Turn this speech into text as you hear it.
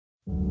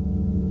This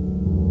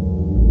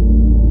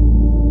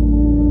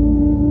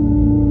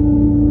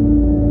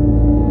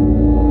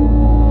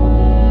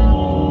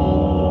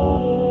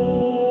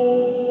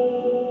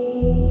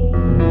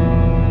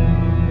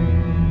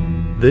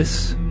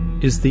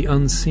is The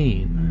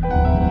Unseen,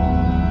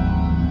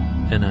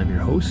 and I'm your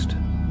host,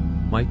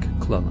 Mike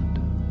Cleland.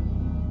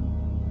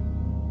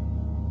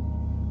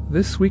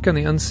 This week on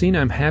The Unseen,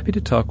 I'm happy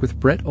to talk with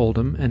Bret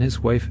Oldham and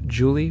his wife,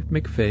 Julie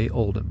McVeigh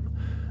Oldham.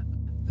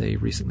 They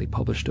recently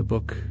published a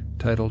book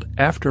titled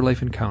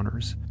Afterlife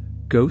Encounters,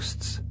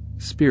 Ghosts,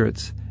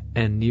 Spirits,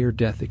 and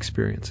Near-Death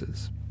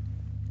Experiences.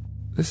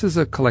 This is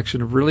a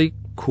collection of really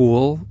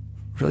cool,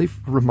 really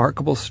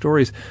remarkable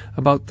stories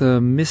about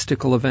the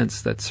mystical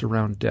events that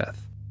surround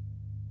death.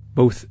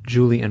 Both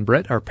Julie and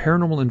Bret are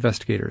paranormal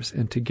investigators,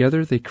 and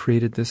together they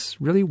created this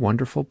really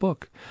wonderful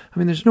book. I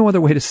mean, there's no other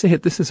way to say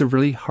it. This is a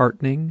really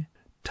heartening,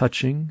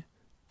 touching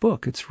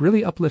book. It's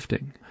really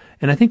uplifting.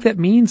 And I think that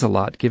means a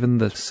lot given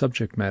the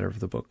subject matter of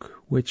the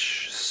book,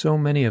 which so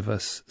many of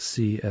us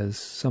see as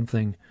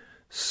something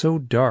so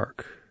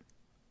dark.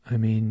 I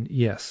mean,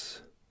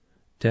 yes,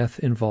 death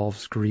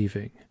involves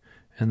grieving,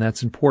 and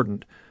that's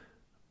important.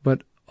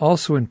 But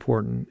also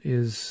important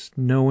is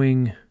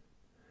knowing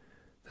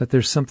that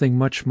there's something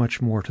much,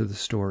 much more to the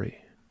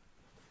story.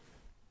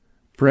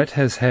 Bret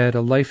has had a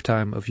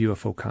lifetime of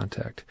UFO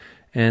contact,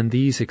 and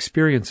these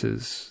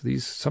experiences,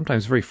 these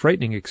sometimes very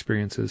frightening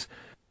experiences,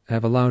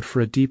 have allowed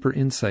for a deeper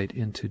insight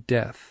into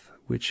death,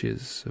 which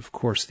is, of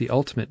course, the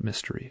ultimate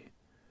mystery.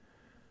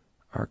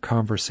 Our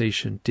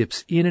conversation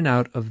dips in and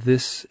out of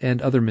this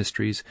and other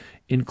mysteries,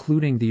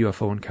 including the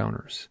UFO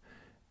encounters,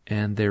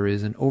 and there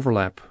is an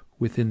overlap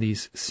within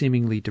these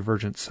seemingly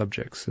divergent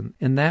subjects.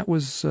 And that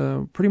was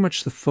pretty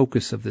much the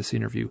focus of this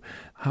interview,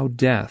 how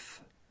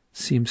death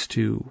seems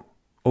to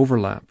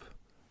overlap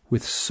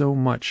with so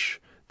much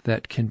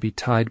that can be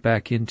tied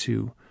back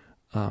into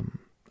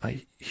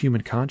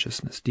human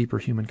consciousness, deeper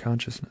human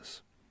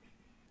consciousness.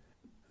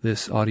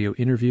 This audio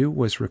interview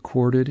was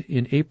recorded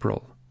in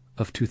April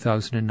of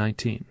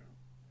 2019.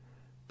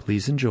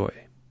 Please enjoy.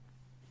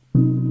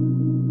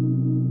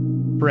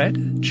 Bret,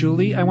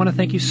 Julie, I want to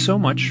thank you so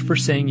much for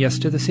saying yes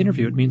to this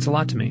interview. It means a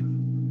lot to me.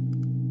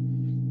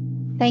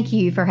 Thank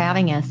you for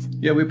having us.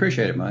 Yeah, we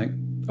appreciate it, Mike.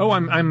 Oh,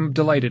 I'm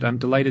delighted. I'm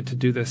delighted to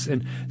do this.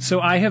 And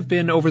so I have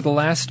been, over the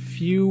last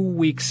few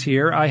weeks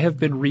here, I have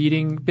been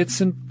reading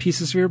bits and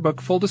pieces of your book.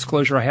 Full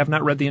disclosure, I have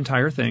not read the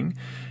entire thing.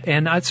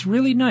 And it's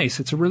really nice.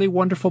 It's a really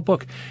wonderful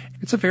book.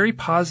 It's a very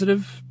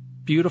positive,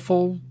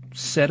 beautiful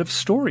set of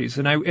stories,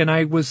 and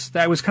I was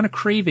kind of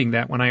craving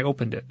that when I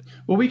opened it.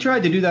 Well, we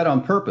tried to do that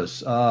on purpose.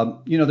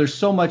 There's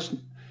so much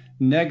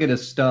negative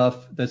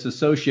stuff that's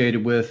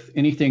associated with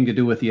anything to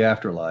do with the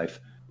afterlife.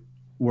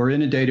 We're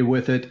inundated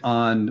with it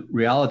on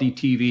reality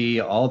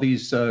TV, all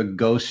these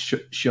ghost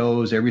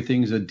shows.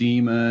 Everything's a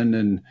demon,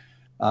 and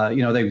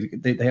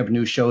they have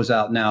new shows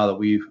out now that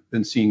we've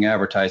been seeing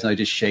advertised, and I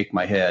just shake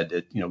my head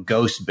at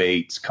ghost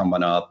baits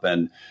coming up,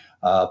 and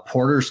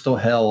portals to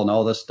hell, and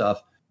all this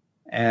stuff.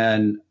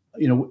 And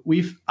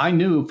I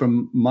knew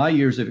from my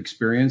years of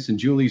experience, and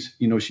Julie's,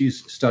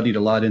 she's studied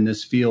a lot in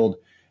this field,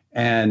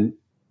 and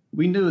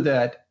we knew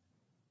that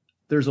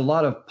there's a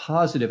lot of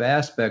positive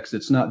aspects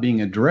that's not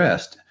being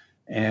addressed,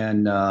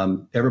 and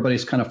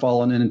everybody's kind of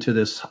fallen into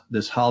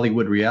this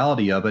Hollywood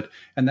reality of it,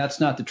 and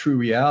that's not the true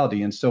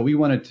reality. And so we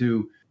wanted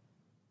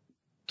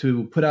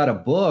to put out a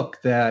book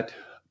that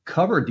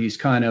covered these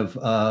kind of,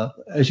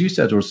 as you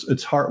said,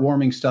 it's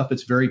heartwarming stuff.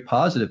 It's very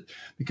positive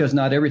because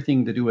not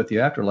everything to do with the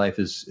afterlife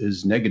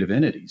is negative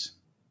entities.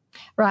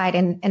 Right.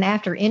 And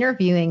after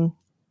interviewing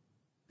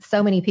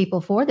so many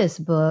people for this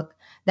book,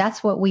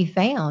 that's what we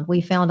found. We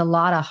found a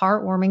lot of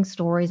heartwarming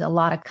stories, a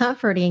lot of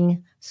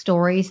comforting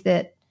stories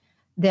that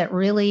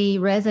really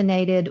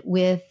resonated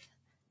with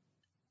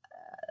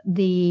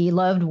the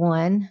loved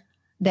one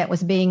that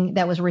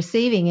was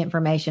receiving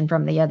information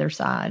from the other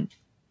side.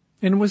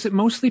 And was it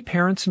mostly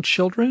parents and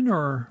children,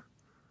 or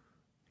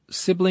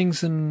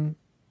siblings and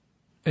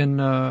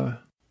or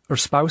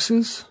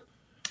spouses?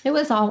 It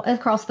was all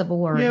across the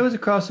board. Yeah, it was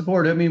across the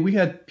board. I mean, we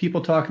had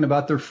people talking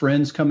about their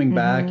friends coming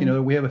back.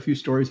 We have a few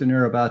stories in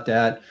there about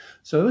that.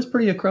 So it was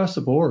pretty across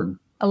the board.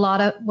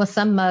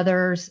 Some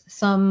mothers,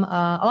 a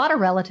lot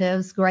of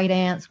relatives, great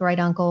aunts, great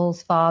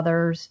uncles,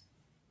 fathers.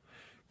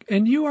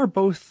 And you are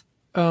both,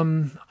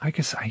 the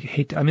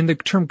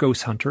term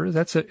ghost hunter. Is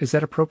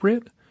that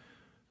appropriate?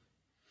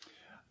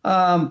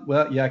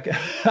 Well, yeah,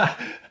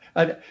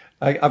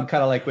 I'm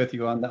kind of like with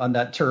you on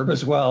that term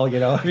as well.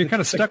 You're kind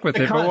of stuck with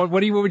it. But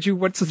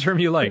what's the term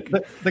you like?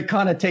 The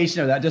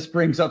connotation of that just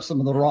brings up some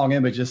of the wrong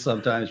images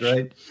sometimes,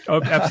 right? Oh,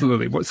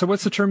 absolutely. So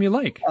what's the term you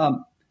like?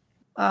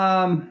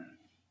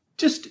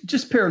 Just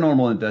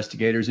paranormal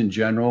investigators in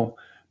general,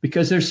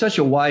 because there's such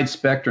a wide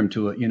spectrum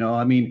to it.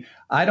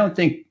 I don't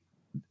think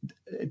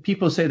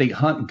people say they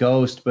hunt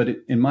ghosts, but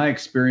in my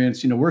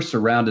experience, we're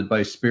surrounded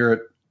by spirit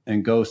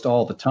and ghost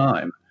all the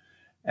time.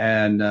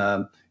 And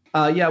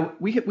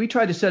we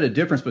tried to set a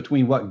difference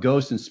between what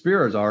ghosts and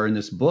spirits are in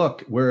this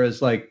book,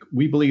 whereas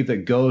we believe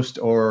that ghosts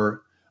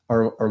are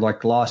are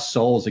like lost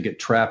souls that get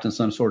trapped in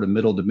some sort of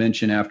middle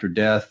dimension after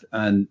death.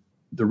 And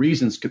the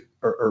reasons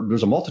or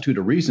there's a multitude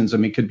of reasons. I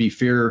mean, it could be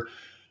fear.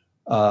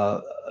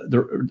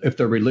 If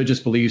their religious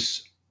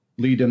beliefs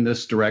lead them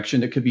this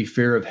direction, it could be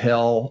fear of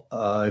hell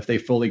if they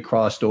fully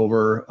crossed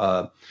over.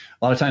 A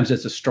lot of times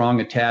it's a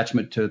strong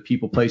attachment to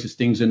people, places,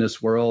 things in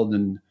this world.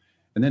 And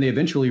then they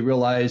eventually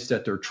realize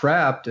that they're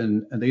trapped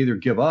and they either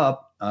give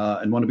up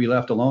and want to be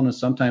left alone. And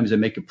sometimes they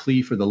make a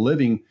plea for the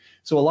living.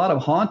 So a lot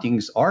of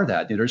hauntings are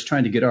that. They're just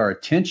trying to get our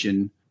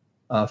attention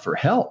for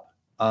help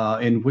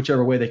in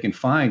whichever way they can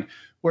find.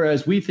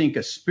 Whereas we think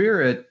a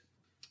spirit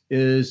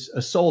is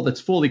a soul that's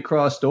fully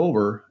crossed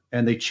over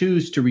and they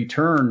choose to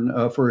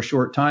return for a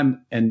short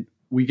time. And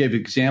we gave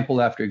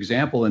example after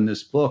example in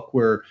this book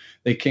where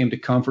they came to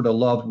comfort a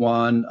loved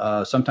one,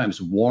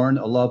 sometimes warn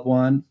a loved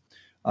one.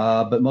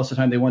 But most of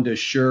the time they wanted to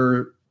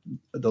assure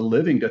the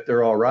living that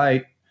they're all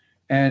right.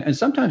 And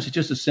sometimes it's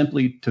just as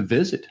simply to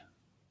visit.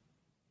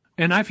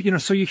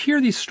 And so you hear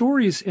these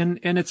stories and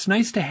it's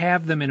nice to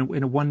have them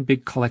in a one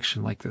big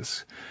collection like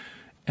this.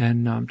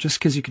 And just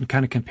because you can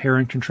kind of compare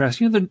and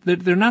contrast,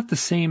 they're not the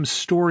same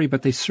story,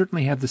 but they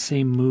certainly have the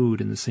same mood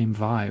and the same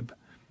vibe.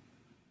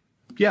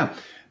 Yeah,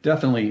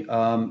 definitely.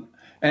 And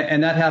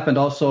that happened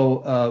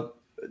also.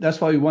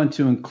 That's why we want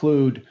to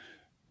include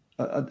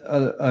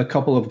a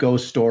couple of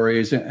ghost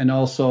stories. And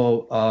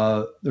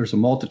also there's a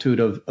multitude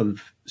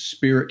of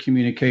spirit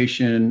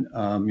communication,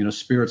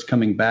 spirits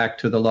coming back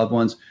to the loved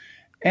ones,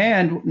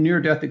 and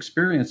near-death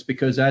experience,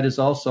 because that is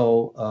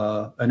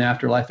also an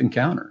afterlife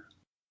encounter.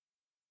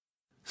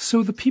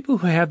 So the people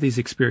who have these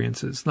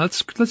experiences,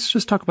 let's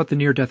just talk about the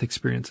near-death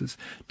experiences.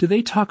 Do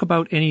they talk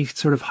about any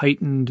sort of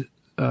heightened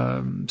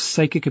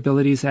psychic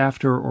abilities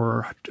after,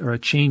 or a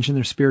change in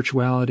their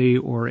spirituality,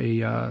 or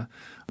a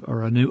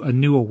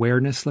new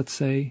awareness, let's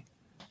say?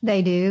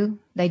 They do.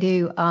 I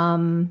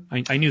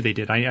knew they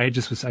did. I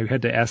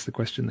had to ask the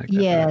question.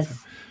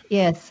 Yes.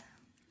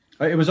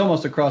 It was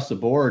almost across the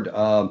board.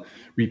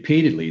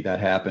 Repeatedly that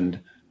happened.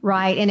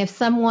 Right. And if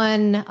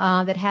someone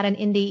that had an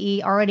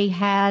NDE already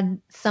had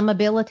some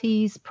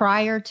abilities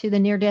prior to the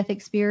near-death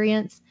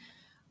experience,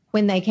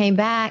 when they came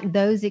back,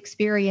 those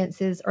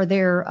experiences or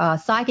their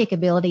psychic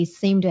abilities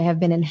seem to have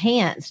been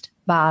enhanced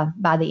by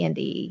the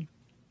NDE.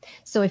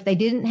 So if they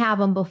didn't have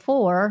them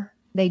before,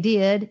 they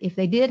did. If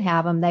they did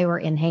have them, they were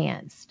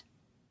enhanced.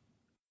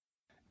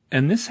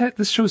 And this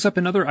shows up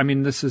in other. I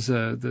mean, this is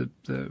the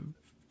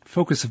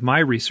focus of my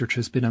research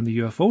has been on the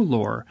UFO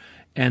lore,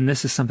 and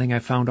this is something I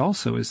found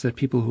also, is that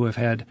people who have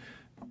had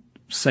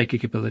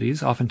psychic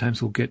abilities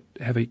oftentimes will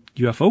have a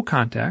UFO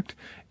contact,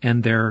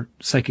 and their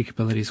psychic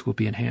abilities will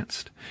be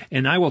enhanced.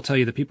 And I will tell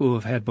you, the people who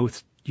have had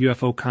both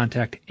UFO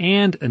contact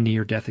and a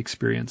near-death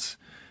experience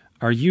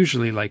are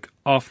usually like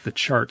off the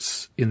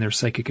charts in their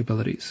psychic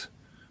abilities.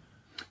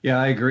 Yeah,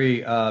 I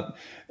agree.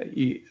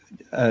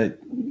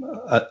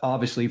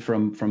 Obviously,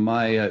 from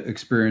my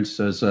experience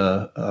as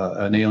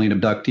an alien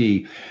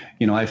abductee,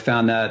 I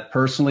found that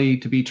personally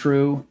to be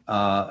true,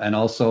 and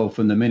also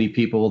from the many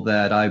people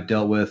that I've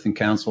dealt with and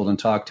counseled and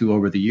talked to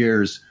over the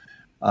years,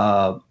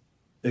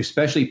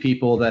 especially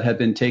people that have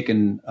been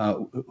taken,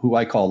 who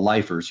I call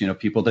lifers,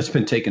 people that's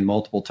been taken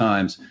multiple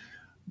times,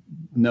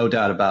 no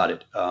doubt about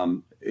it.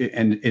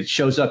 And it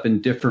shows up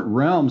in different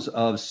realms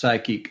of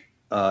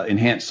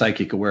enhanced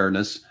psychic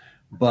awareness,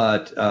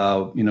 but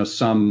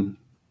some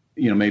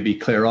may be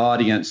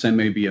clairaudient, some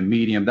may be a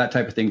medium, that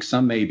type of thing.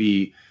 Some may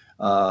be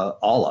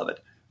all of it,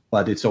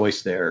 but it's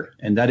always there.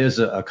 And that is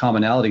a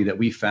commonality that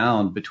we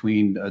found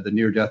between the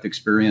near-death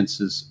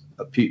experiences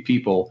of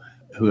people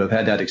who have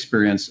had that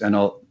experience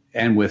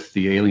and with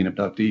the alien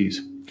abductees.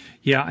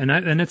 Yeah,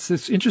 and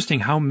it's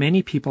interesting how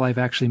many people I've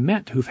actually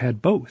met who've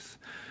had both.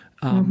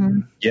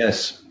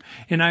 Yes.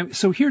 And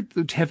so here,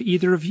 have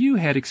either of you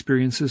had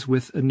experiences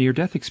with a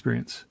near-death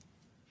experience?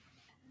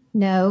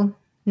 No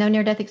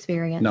near-death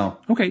experience. No.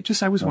 Okay,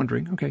 I was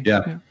wondering. Okay.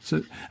 Yeah.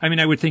 So, I mean,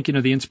 I would think,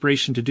 the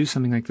inspiration to do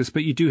something like this,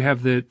 but you do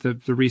have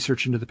the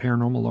research into the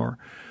paranormal lore.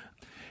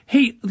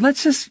 Hey,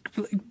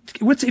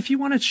 if you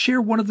want to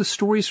share one of the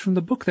stories from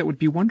the book, that would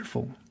be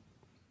wonderful.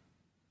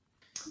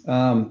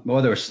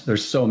 Well,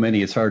 there's so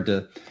many, it's hard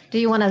to. Do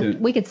you want to,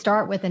 we could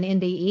start with an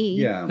NDE.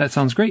 Yeah. That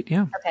sounds great.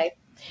 Yeah. Okay.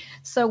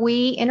 So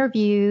we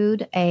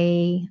interviewed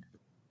a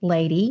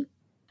lady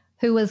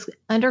who was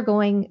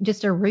undergoing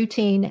just a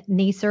routine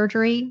knee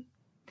surgery.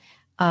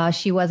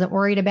 She wasn't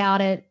worried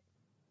about it.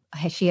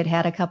 She had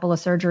had a couple of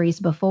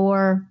surgeries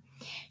before.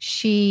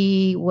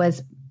 She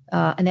was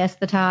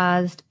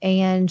anesthetized,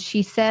 and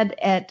she said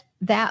at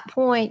that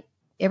point,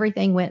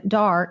 everything went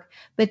dark,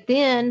 but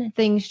then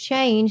things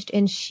changed,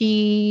 and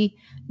she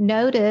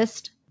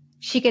noticed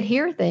she could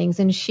hear things,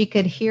 and she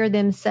could hear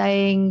them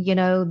saying,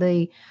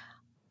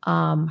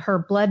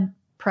 her blood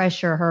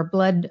pressure,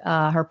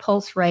 her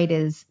pulse rate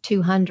is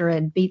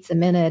 200 beats a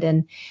minute.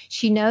 And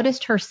she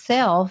noticed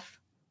herself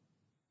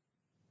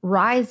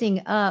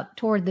rising up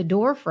toward the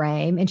door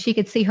frame, and she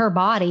could see her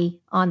body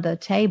on the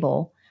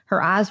table.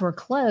 Her eyes were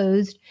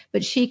closed,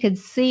 but she could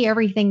see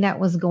everything that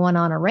was going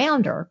on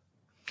around her.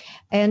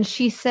 And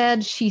she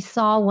said she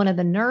saw one of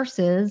the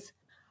nurses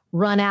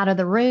run out of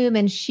the room,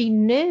 and she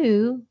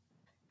knew,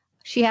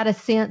 she had a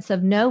sense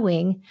of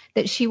knowing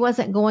that she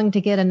wasn't going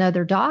to get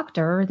another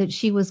doctor, that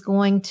she was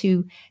going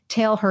to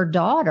tell her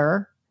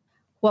daughter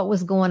what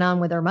was going on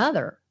with her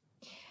mother.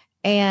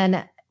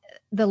 And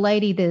the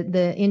lady, the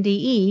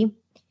NDE,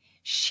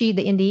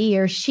 the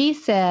NDEer, she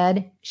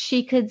said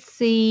she could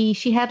see,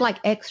 she had like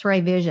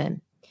x-ray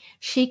vision.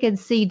 She could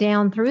see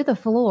down through the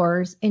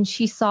floors, and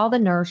she saw the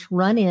nurse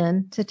run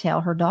in to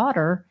tell her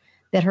daughter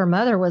that her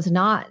mother was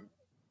not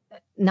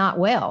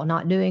well,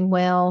 not doing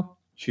well.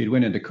 She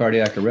went into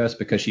cardiac arrest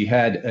because she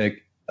had a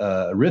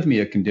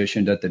arrhythmia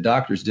condition that the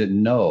doctors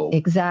didn't know.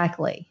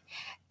 Exactly.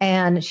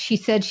 And she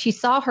said she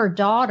saw her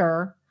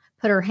daughter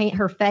put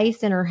her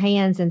face in her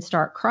hands and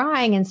start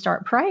crying and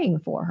start praying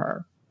for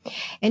her.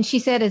 And she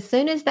said as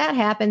soon as that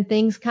happened,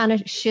 things kind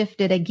of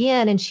shifted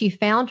again, and she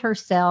found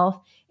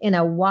herself in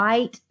a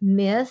white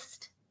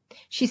mist.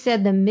 She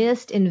said the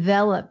mist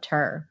enveloped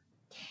her.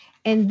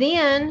 And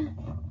then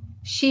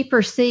she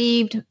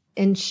perceived,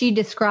 and she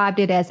described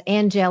it as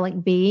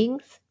angelic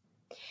beings.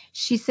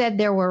 She said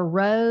there were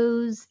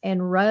rows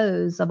and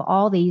rows of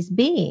all these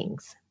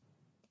beings.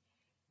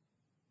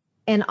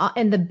 And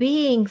the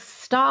beings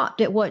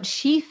stopped at what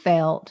she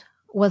felt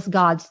was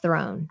God's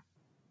throne.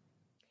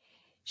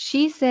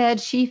 She said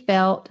she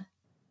felt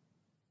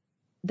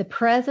the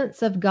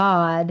presence of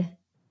God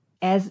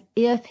as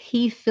if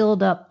he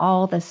filled up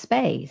all the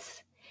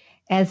space,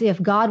 as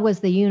if God was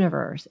the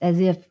universe, as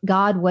if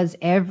God was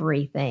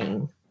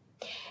everything.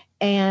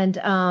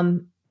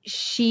 And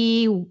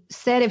she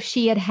said if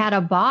she had had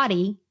a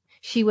body,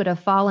 she would have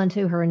fallen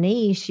to her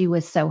knees. She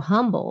was so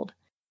humbled.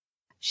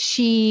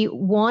 She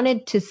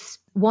wanted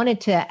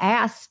to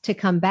ask to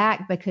come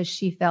back because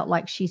she felt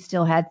like she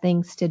still had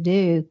things to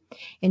do.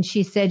 And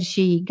she said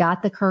she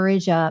got the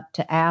courage up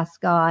to ask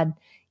God,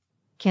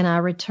 can I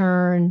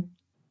return?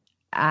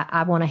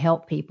 I want to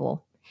help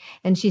people.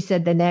 And she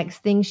said the next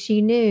thing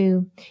she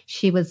knew,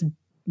 she was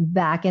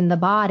back in the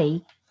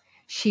body.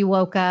 She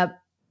woke up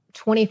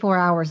 24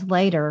 hours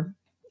later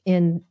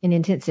in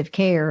intensive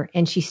care,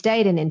 and she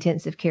stayed in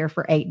intensive care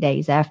for 8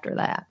 days after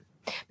that.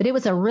 But it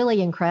was a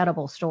really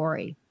incredible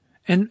story.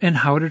 And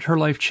how did her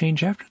life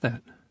change after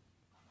that?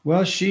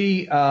 Well,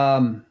 she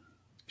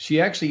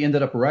actually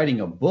ended up writing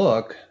a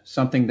book,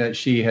 something that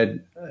she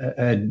had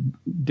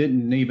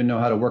didn't even know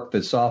how to work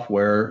the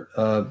software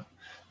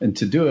and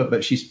to do it,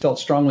 but she felt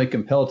strongly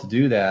compelled to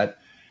do that.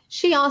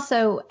 She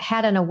also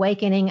had an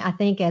awakening, I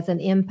think, as an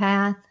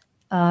empath.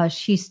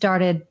 She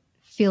started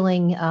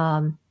feeling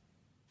kind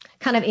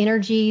of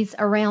energies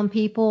around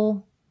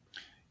people.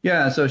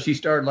 Yeah, so she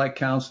started like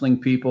counseling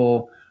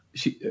people.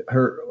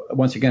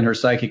 Once again, her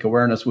psychic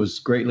awareness was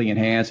greatly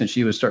enhanced, and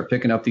she would start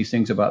picking up these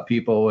things about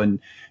people, and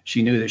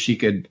she knew that she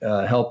could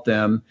help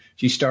them.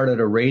 She started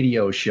a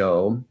radio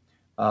show,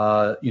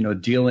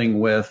 dealing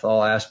with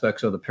all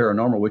aspects of the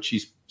paranormal, which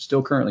she's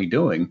still currently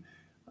doing.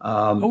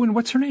 And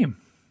what's her name?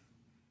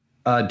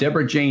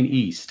 Deborah Jane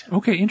East.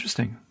 Okay,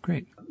 interesting.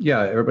 Great.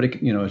 Yeah, everybody,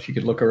 if you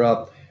could look her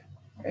up.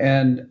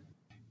 And,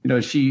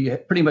 she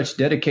pretty much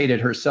dedicated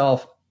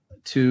herself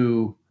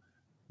to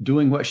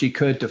doing what she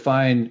could to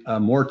find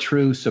more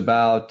truths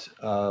about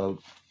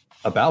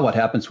what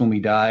happens when we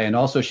die. And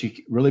also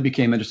she really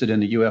became interested in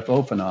the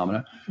UFO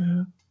phenomena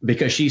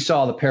because she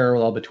saw the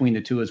parallel between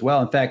the two as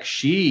well. In fact,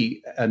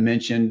 she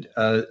mentioned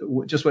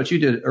just what you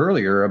did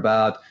earlier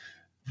about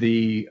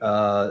the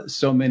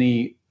so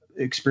many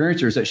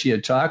experiencers that she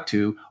had talked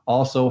to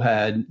also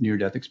had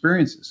near-death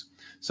experiences.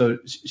 So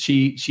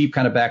she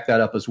kind of backed that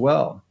up as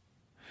well.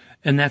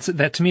 And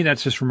that to me,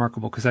 that's just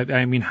remarkable because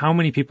I mean, how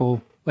many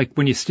people, like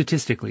when you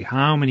statistically,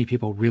 how many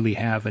people really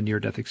have a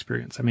near-death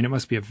experience? I mean, it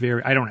must be I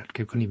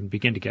couldn't even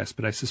begin to guess,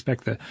 but I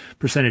suspect the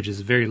percentage is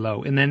very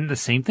low. And then the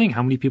same thing,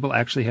 how many people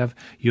actually have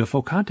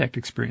UFO contact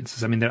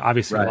experiences? I mean,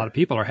 obviously a lot of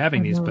people are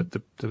having these, but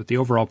the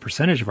overall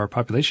percentage of our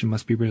population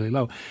must be really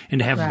low. And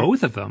to have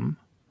both of them.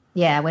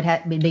 Yeah, it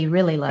would be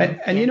really low.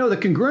 And the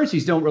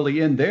congruencies don't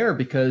really end there,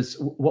 because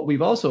what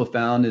we've also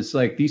found is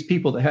like these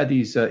people that had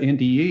these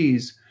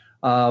NDEs,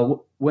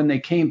 when they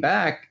came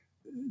back,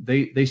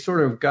 they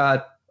sort of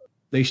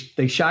they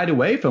shied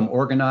away from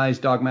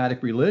organized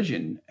dogmatic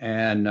religion,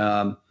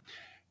 and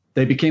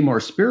they became more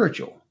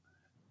spiritual.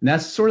 And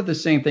that's sort of the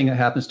same thing that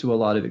happens to a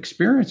lot of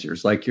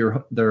experiencers. Like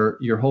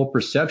your whole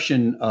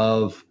perception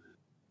of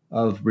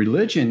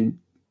religion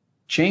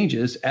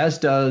changes, as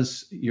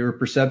does your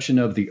perception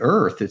of the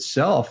earth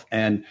itself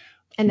and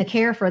the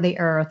care for the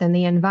earth and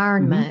the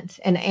environment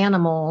and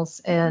animals.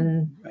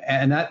 And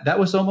that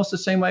was almost the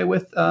same way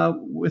with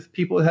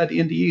people who had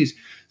NDEs.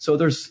 So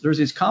there's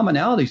these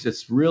commonalities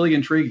that's really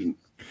intriguing.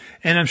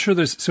 And I'm sure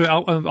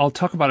I'll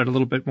talk about it a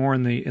little bit more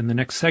in the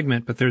next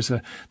segment, but there's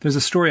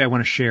a story I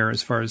want to share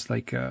as far as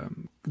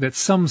that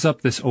sums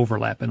up this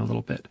overlap in a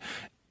little bit.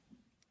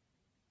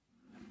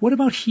 What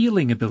about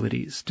healing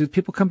abilities? Do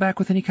people come back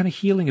with any kind of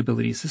healing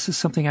abilities? This is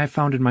something I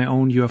found in my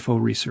own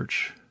UFO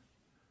research.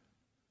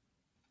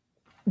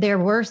 There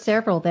were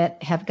several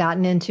that have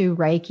gotten into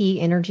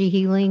Reiki energy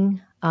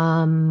healing.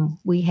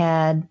 We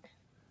had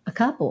a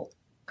couple,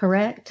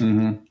 correct?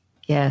 Mm-hmm.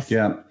 Yes.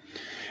 Yeah.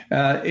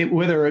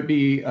 Whether it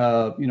be,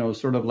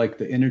 sort of like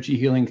the energy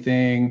healing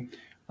thing,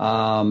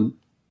 or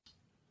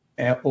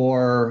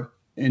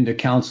into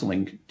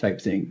counseling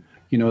type thing,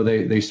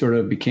 they sort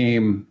of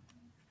became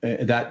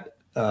that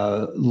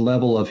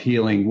level of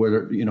healing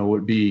where,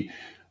 would be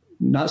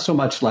not so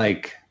much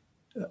like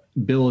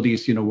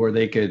abilities, where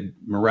they could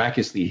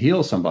miraculously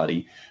heal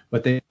somebody,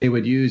 but they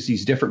would use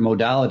these different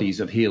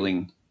modalities of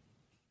healing.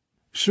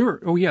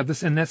 Sure. Oh, yeah.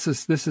 This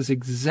is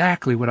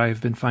exactly what I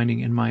have been finding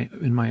in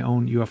my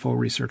own UFO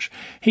research.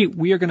 Hey,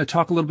 we are going to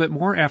talk a little bit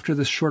more after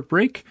this short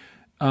break.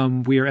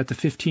 We are at the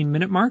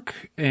 15-minute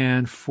mark,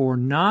 and for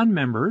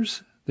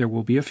non-members, there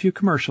will be a few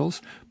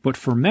commercials, but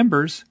for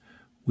members,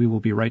 we will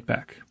be right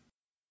back.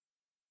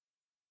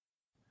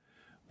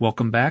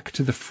 Welcome back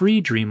to the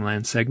free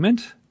Dreamland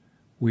segment.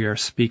 We are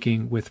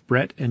speaking with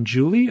Bret and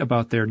Julie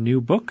about their new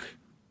book,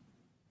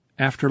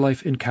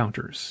 Afterlife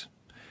Encounters.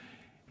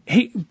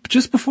 Hey,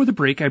 just before the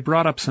break, I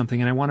brought up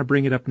something, and I want to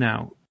bring it up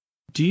now.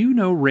 Do you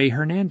know Ray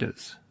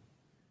Hernandez?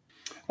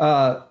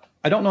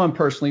 I don't know him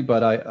personally,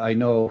 but I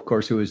know, of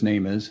course, who his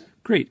name is.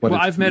 Great. Well,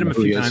 I've met him a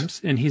few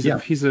times, and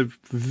he's a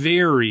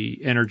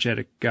very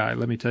energetic guy,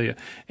 let me tell you.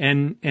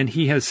 And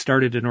he has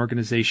started an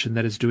organization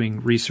that is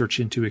doing research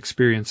into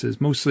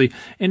experiences mostly.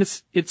 And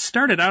it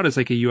started out as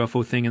like a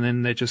UFO thing, and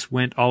then it just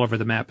went all over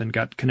the map and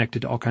got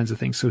connected to all kinds of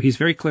things. So he's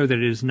very clear that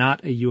it is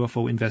not a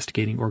UFO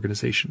investigating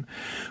organization.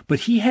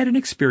 But he had an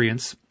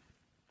experience.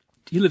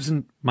 He lives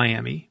in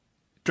Miami,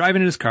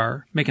 driving in his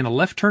car, making a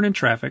left turn in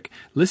traffic,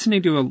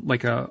 listening to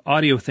a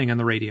audio thing on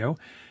the radio.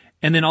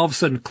 And then all of a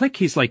sudden, click,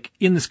 he's like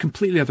in this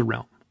completely other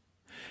realm.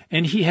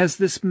 And he has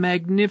this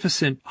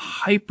magnificent,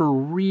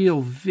 hyper-real,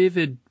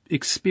 vivid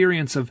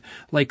experience of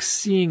like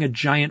seeing a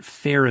giant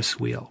Ferris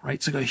wheel, right?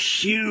 It's like a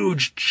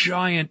huge,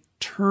 giant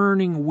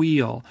turning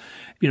wheel.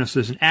 So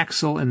there's an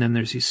axle, and then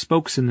there's these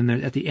spokes, and then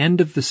at the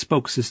end of the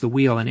spokes is the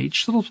wheel, and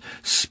each little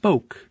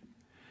spoke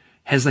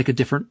has like a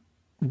different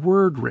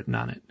word written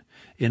on it.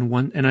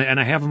 And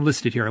I have them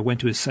listed here. I went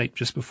to his site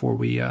just before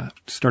we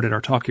started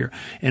our talk here.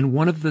 And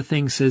one of the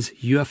things says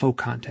UFO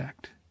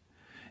contact.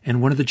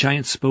 And one of the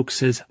giant spokes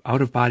says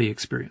out-of-body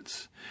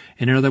experience.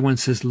 And another one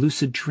says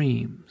lucid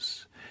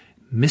dreams,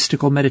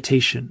 mystical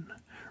meditation,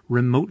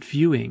 remote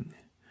viewing,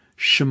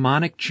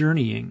 shamanic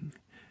journeying,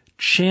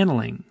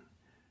 channeling,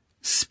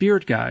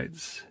 spirit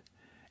guides,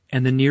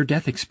 and the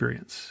near-death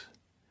experience.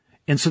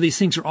 And so these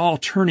things are all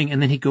turning, and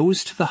then he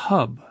goes to the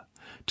hub,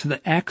 to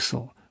the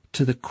axle,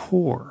 to the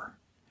core.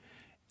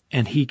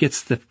 And he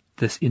gets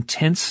this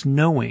intense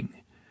knowing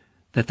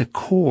that the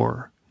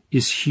core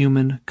is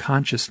human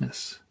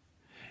consciousness.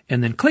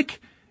 And then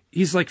click,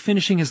 he's like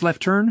finishing his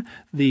left turn.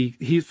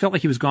 He felt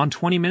like he was gone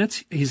 20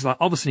 minutes. All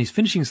of a sudden he's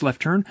finishing his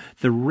left turn.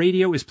 The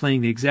radio is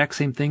playing the exact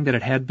same thing that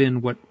it had been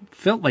what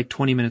felt like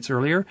 20 minutes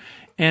earlier.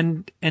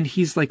 And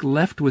he's like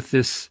left with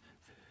this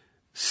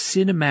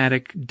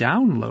cinematic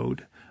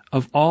download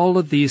of all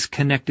of these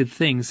connected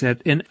things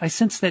and I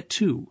sense that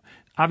too.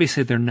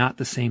 Obviously they're not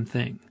the same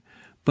thing,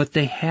 but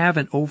they have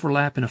an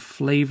overlap and a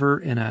flavor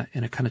and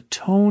a kind of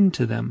tone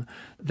to them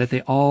that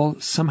they all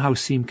somehow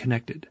seem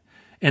connected.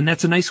 And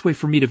that's a nice way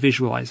for me to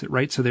visualize it,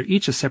 right? So they're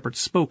each a separate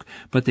spoke,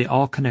 but they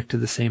all connect to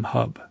the same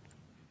hub.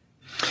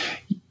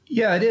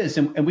 Yeah, it is.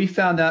 And we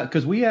found out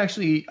because we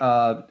actually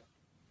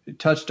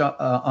touched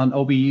on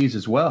OBEs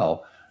as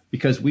well,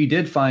 because we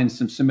did find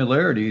some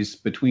similarities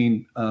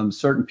between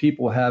certain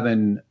people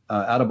having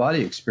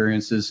out-of-body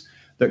experiences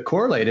that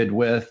correlated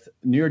with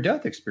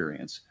near-death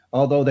experience,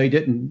 although they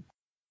didn't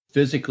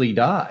physically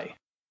die.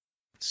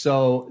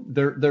 So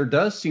there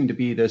does seem to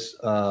be this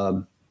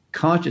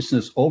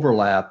consciousness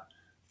overlap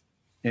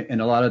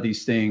in a lot of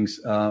these things,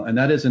 and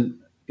that isn't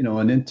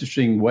an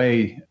interesting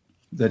way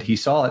that he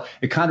saw it.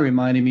 It kind of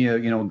reminded me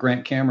of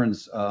Grant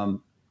Cameron's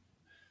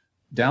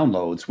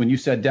downloads. When you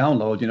said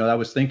download, I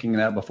was thinking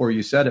that before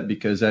you said it,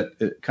 because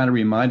it kind of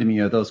reminded me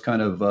of those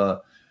kind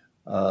of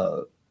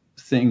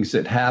things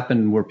that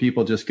happen where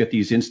people just get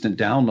these instant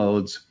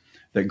downloads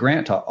that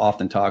Grant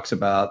often talks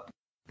about.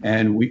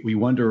 And we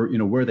wonder,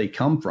 where they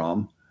come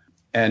from.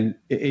 And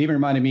it even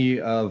reminded me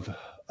of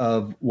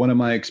one of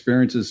my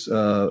experiences,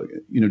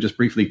 just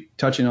briefly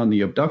touching on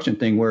the abduction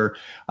thing, where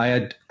I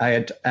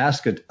had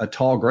asked a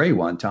tall gray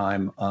one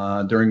time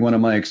during one of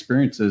my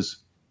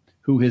experiences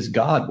who his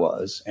God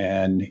was.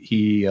 And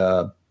he,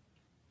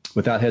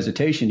 without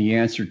hesitation, he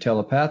answered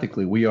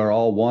telepathically, "We are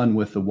all one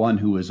with the one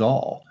who is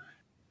all."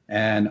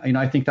 And,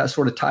 I think that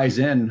sort of ties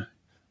in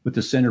with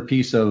the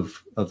centerpiece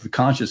of the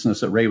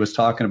consciousness that Ray was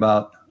talking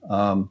about.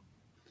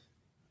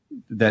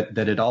 That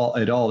it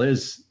all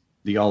is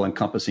the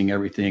all-encompassing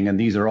everything, and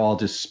these are all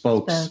just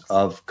spokes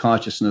of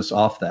consciousness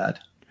off that.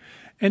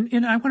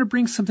 And I want to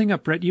bring something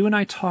up, Bret. You and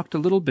I talked a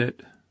little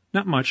bit,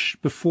 not much,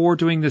 before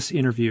doing this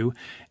interview,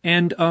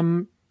 and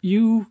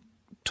you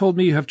told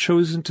me you have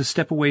chosen to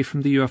step away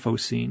from the UFO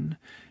scene,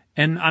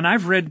 and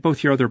I've read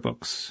both your other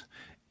books,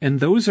 and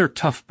those are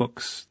tough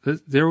books.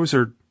 Those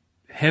are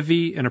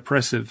heavy and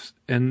oppressive.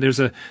 And there's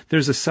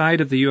a side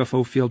of the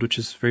UFO field which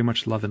is very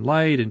much love and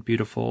light and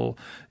beautiful,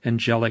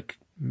 angelic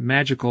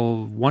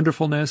magical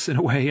wonderfulness in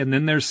a way, and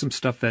then there's some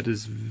stuff that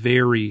is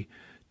very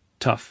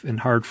tough and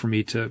hard for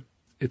me to.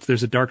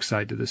 There's a dark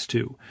side to this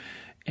too,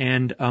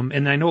 and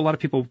I know a lot of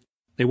people,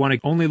 they want to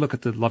only look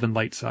at the love and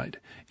light side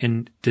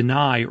and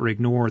deny or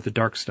ignore the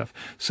dark stuff.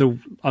 So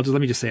let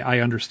me just say, I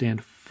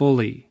understand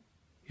fully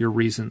your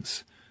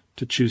reasons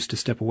to choose to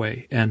step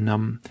away,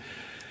 and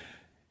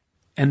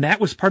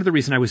that was part of the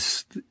reason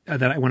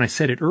when I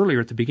said it earlier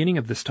at the beginning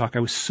of this talk,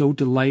 I was so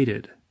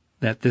delighted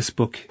that this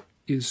book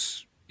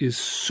is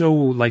so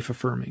life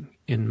affirming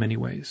in many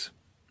ways.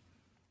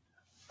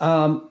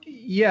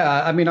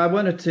 Yeah, I mean, I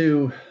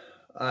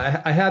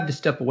had to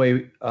step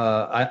away.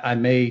 I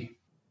may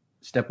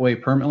step away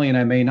permanently and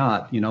I may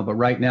not, but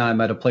right now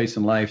I'm at a place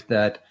in life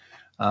that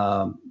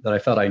I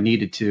felt I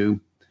needed to.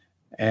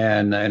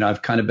 And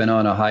I've kind of been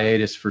on a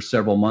hiatus for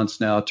several months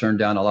now, turned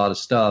down a lot of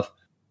stuff.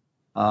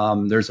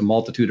 There's a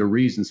multitude of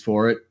reasons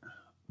for it,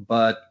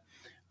 but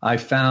I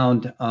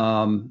found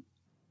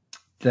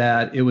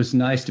that it was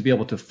nice to be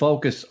able to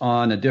focus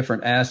on a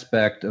different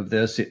aspect of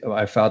this.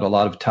 I found a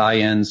lot of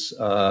tie-ins.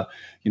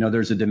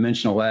 There's a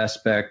dimensional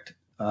aspect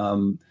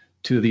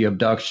to the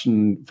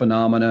abduction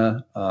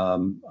phenomena.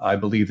 I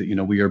believe that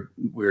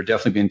we are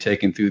definitely being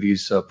taken through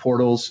these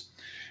portals.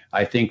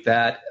 I think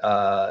that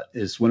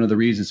is one of the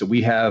reasons that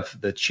we have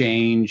the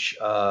change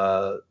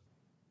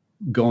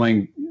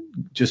going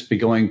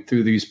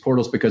through these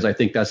portals, because I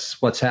think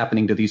that's what's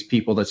happening to these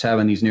people that's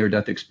having these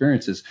near-death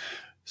experiences.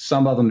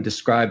 Some of them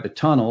describe the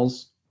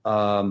tunnels.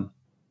 Not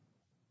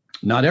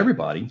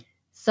everybody.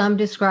 Some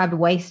described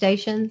way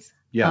stations.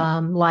 Yeah.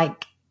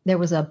 Like there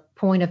was a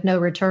point of no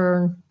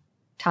return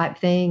type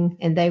thing,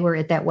 and they were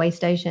at that way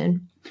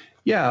station.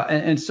 Yeah,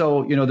 and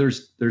so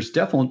there's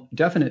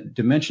definite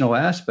dimensional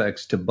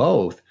aspects to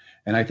both,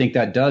 and I think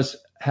that does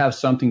have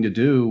something to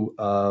do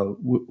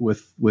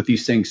with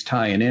these things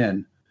tying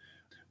in.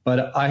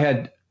 But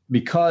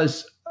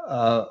because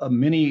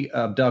many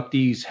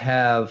abductees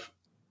have,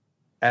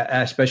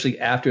 especially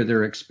after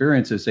their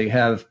experiences, they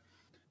have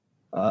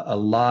a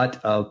lot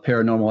of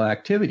paranormal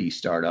activity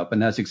start up,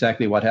 and that's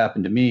exactly what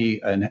happened to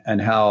me,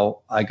 and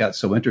how I got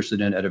so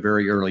interested in it at a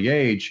very early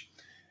age.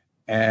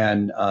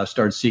 And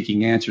started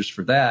seeking answers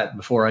for that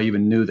before I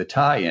even knew the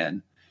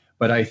tie-in.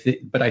 But I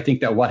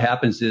think that what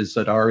happens is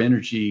that our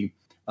energy,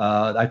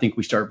 I think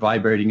we start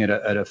vibrating at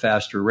a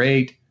faster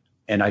rate.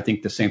 And I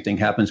think the same thing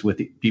happens with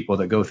the people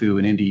that go through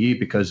an NDE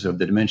because of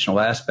the dimensional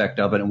aspect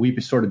of it. And we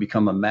sort of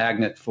become a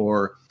magnet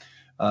for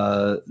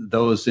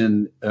those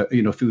in,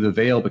 through the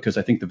veil, because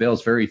I think the veil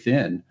is very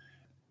thin.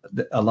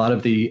 A lot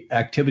of the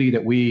activity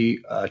that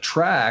we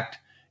attract,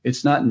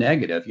 it's not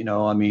negative.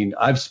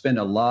 I've spent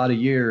a lot of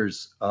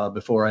years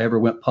before I ever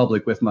went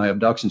public with my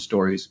abduction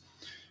stories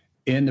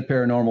in the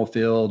paranormal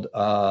field.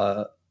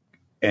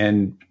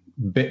 And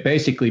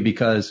basically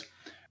because,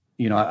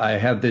 I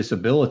have this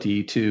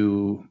ability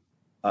to,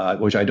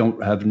 which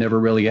have never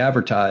really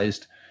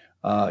advertised.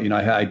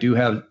 I do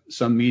have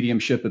some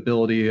mediumship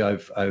ability.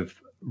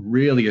 I've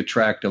really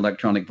attract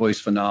electronic voice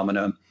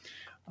phenomena.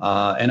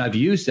 And I've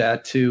used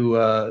that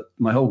to,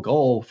 my whole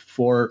goal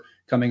for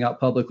coming out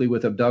publicly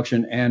with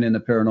abduction and in the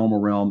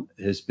paranormal realm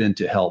has been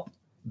to help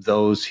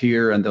those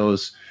here and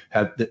those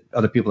have the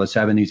other people that's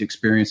having these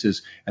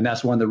experiences. And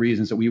that's one of the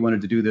reasons that we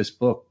wanted to do this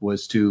book,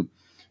 was to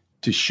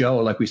show,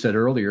 like we said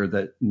earlier,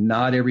 that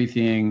not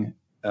everything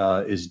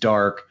is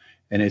dark.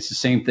 And it's the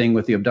same thing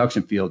with the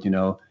abduction field.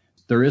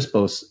 There is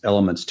both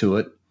elements to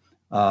it.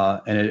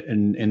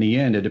 And in the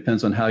end, it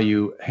depends on how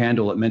you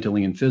handle it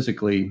mentally and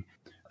physically,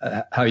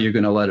 how you're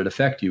going to let it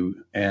affect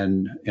you.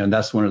 And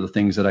that's one of the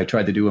things that I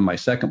tried to do in my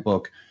second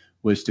book,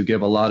 was to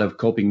give a lot of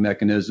coping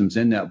mechanisms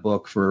in that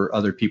book for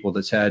other people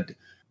that's had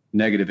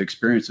negative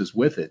experiences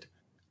with it.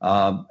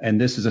 And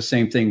this is the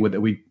same thing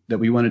that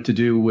we wanted to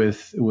do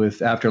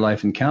with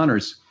Afterlife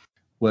Encounters,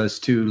 was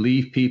to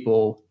leave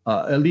people,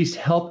 at least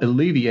help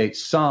alleviate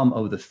some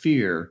of the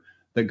fear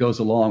that goes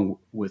along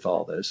with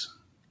all this.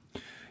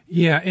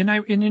 Yeah. And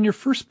in your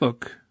first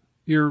book,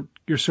 your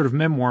sort of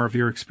memoir of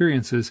your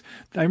experiences,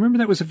 I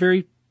remember I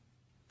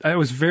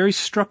was very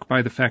struck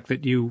by the fact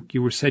that you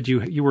were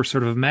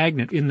sort of a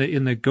magnet in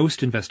the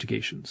ghost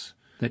investigations,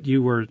 that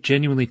you were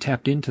genuinely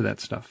tapped into that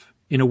stuff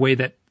in a way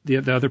that the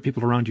other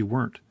people around you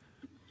weren't.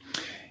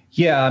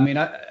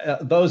 Yeah.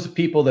 Those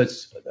people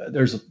there's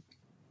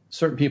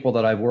certain people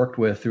that I've worked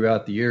with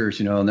throughout the years,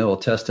 and they'll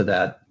attest to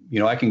that.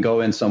 I can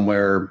go in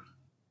somewhere,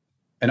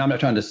 and I'm not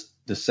trying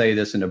to say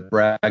this in a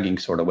bragging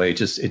sort of way. It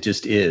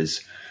just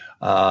is.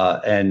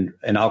 And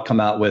I'll come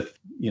out with,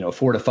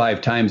 4 to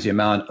 5 times the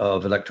amount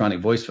of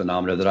electronic voice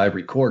phenomena that I've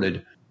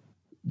recorded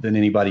than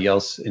anybody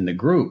else in the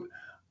group.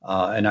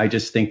 And I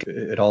just think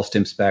it all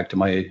stems back to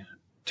my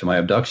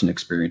abduction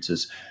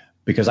experiences,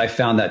 because I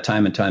found that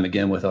time and time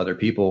again with other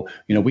people.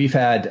 We've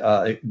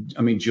had,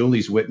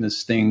 Julie's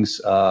witnessed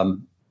things.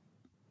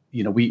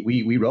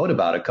 We wrote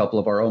about a couple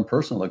of our own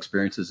personal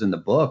experiences in the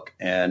book.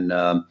 And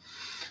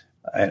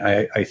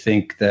I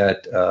think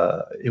that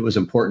it was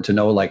important to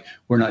know, like,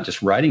 we're not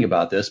just writing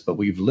about this, but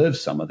we've lived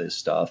some of this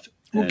stuff.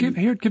 Well,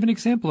 give an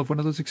example of one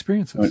of those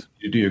experiences.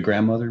 You do your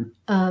grandmother?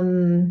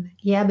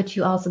 Yeah, but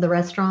you also the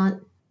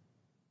restaurant,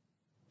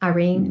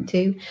 Irene,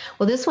 too.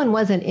 Well, this one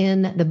wasn't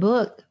in the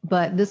book,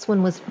 but this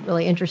one was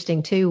really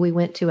interesting, too. We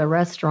went to a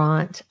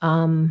restaurant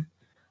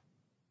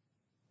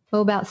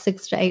about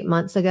 6 to 8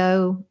 months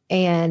ago,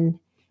 and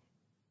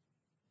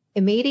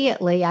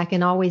immediately I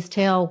can always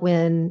tell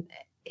when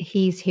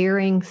he's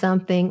hearing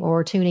something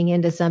or tuning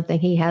into something.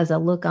 He has a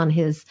look on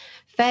his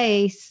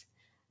face,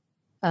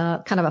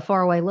 kind of a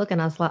faraway look,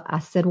 and I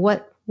said,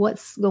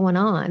 what's going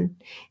on?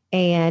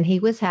 And he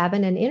was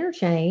having an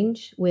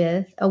interchange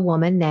with a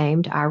woman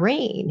named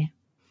Irene,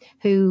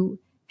 who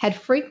had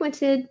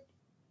frequented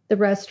the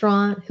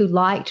restaurant, who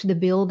liked the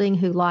building,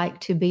 who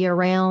liked to be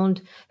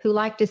around, who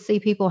liked to see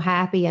people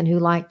happy, and who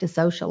liked to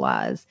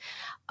socialize.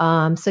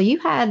 So you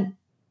had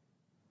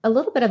a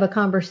little bit of a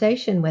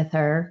conversation with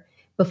her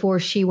before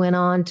she went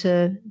on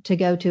to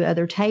go to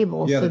other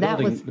tables. Yeah, so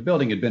the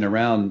building had been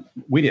around.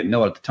 We didn't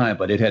know it at the time,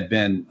 but it had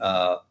been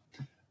a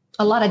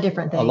lot of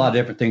different things. A lot of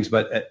different things,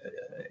 but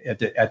at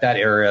that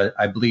area,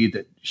 I believe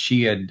that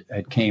she had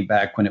came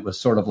back when it was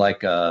sort of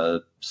like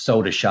a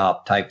soda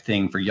shop type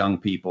thing for young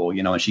people,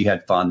 and she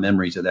had fond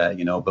memories of that,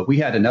 But we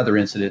had another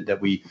incident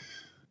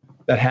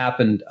that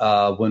happened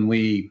when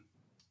we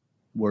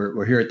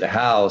were here at the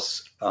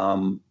house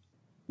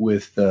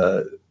with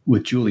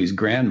Julie's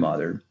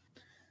grandmother,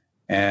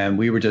 and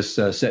we were just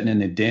sitting in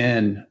the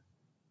den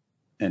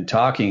and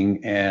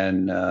talking,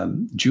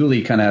 and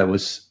Julie kind of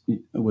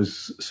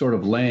was sort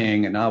of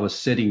laying, and I was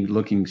sitting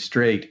looking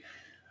straight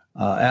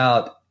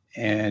out,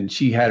 and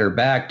she had her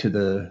back to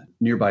the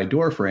nearby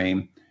door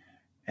frame,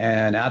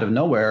 and out of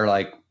nowhere,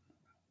 like,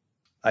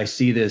 I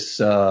see this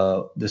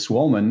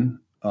woman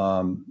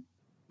who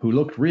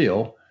looked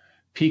real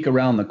peek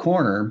around the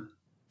corner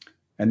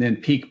and then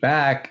peek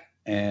back,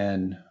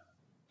 and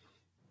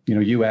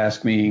you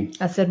asked me.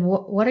 I said,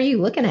 what are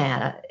you looking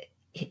at?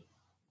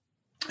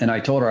 And I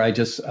told her I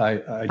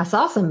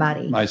saw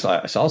somebody. I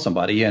saw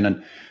somebody,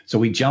 and so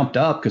we jumped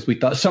up because we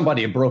thought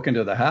somebody had broke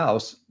into the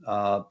house.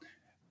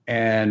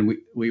 And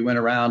we went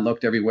around,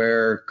 looked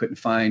everywhere, couldn't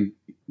find.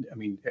 I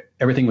mean,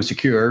 everything was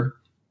secure.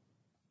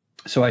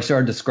 So I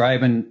started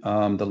describing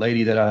the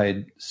lady that I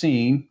had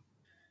seen,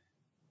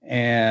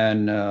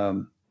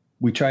 and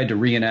we tried to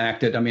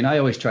reenact it. I mean, I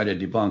always try to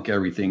debunk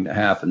everything that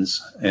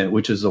happens,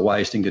 which is the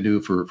wise thing to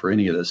do for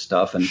any of this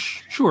stuff. And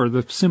sure,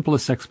 the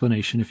simplest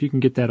explanation, if you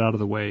can get that out of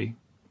the way.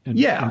 And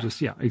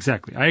just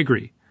exactly. I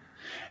agree.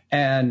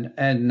 And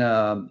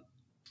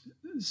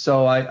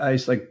so I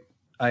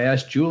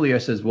asked Julie. I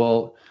said,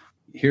 well,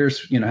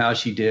 here's how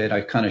she did.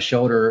 I kind of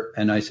showed her,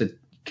 and I said,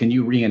 can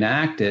you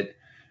reenact it?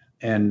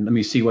 And let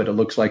me see what it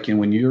looks like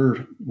when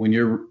you're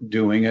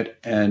doing it,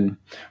 and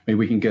maybe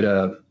we can get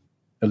at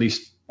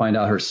least find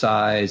out her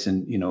size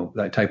and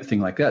that type of thing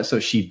like that. So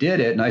she did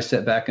it, and I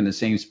sat back in the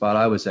same spot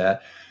I was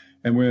at.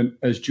 And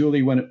as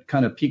Julie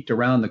kind of peeked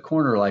around the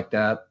corner like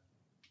that,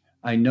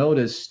 I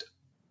noticed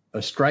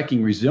a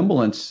striking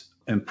resemblance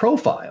in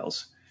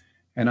profiles,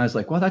 and I was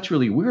like, well, that's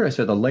really weird. I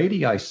said, the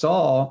lady I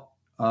saw,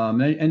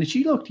 and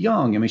she looked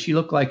young. I mean, she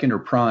looked like in her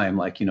prime,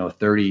 like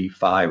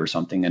 35 or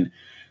something, and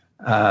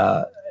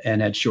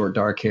had short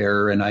dark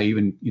hair, and I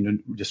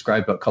even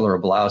described what color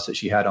of blouse that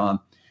she had on.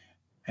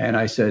 And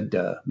I said,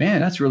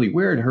 man, that's really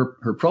weird.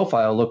 Her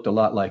profile looked a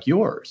lot like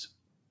yours.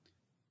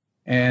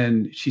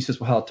 And she says,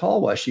 well, how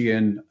tall was she?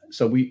 And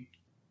so we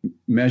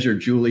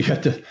measured Julie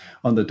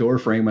on the door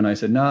frame, and I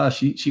said, no,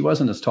 she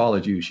wasn't as tall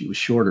as you. She was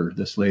shorter,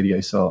 this lady I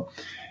saw.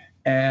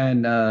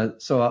 And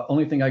so the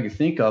only thing I could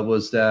think of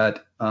was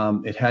that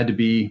it had to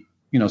be,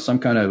 some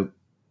kind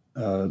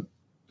of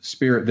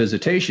spirit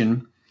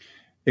visitation,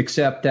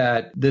 except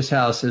that this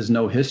house has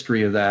no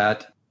history of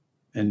that.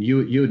 And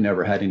you had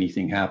never had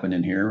anything happen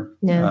in here.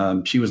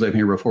 No. She was living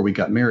here before we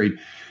got married.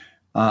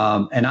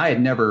 And I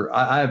had never,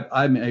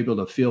 I've been able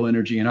to feel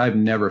energy, and I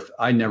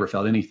never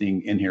felt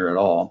anything in here at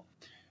all.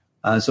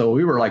 So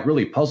we were like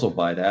really puzzled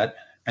by that.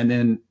 And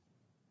then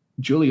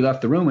Julie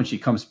left the room, and she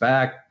comes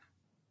back,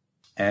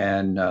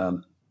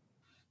 and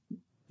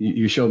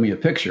you showed me a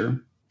picture,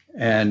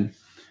 and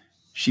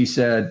she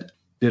said,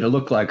 did it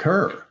look like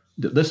her,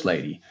 this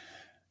lady?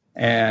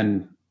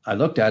 And I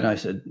looked at it, and I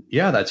said,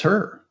 yeah, that's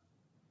her.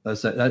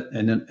 That's that.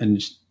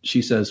 And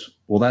she says,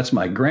 well, that's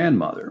my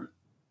grandmother.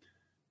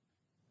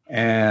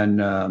 And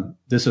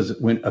this is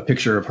a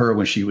picture of her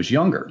when she was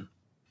younger.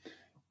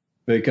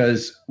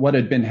 Because what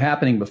had been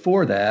happening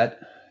before that,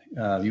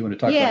 you want to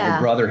talk about your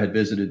brother had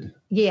visited?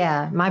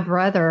 Yeah, my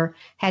brother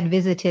had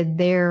visited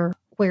there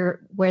where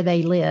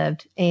they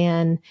lived,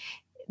 and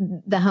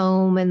the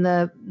home and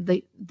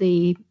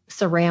the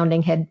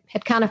surrounding had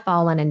kind of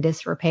fallen in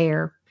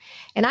disrepair.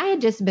 And I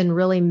had just been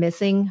really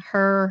missing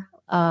her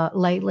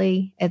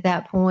lately at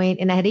that point,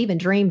 and I had even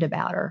dreamed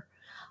about her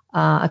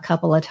a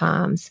couple of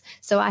times.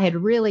 So I had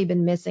really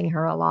been missing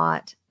her a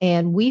lot,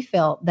 and we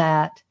felt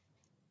that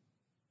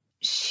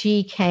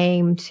she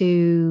came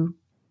to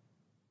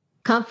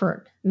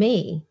comfort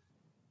me.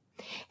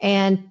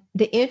 And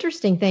the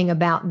interesting thing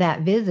about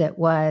that visit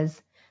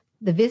was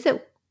the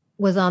visit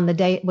was on the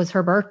day, it was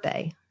her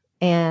birthday.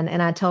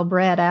 And I told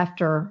Bret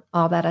after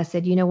all that, I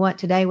said, you know what,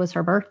 today was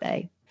her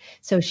birthday.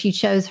 So she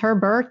chose her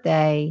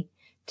birthday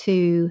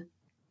to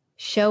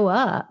show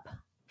up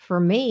for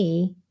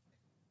me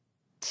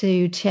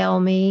to tell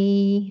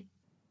me,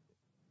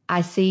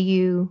 I see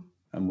you.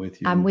 I'm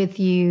with you. I'm with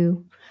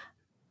you.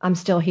 I'm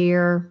still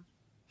here.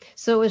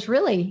 So it was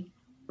really,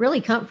 really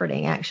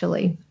comforting,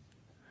 actually.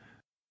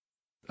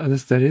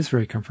 That is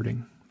very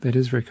comforting. That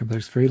is very comforting.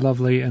 It's very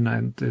lovely. And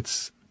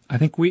I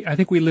think we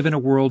live in a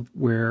world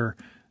where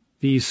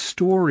these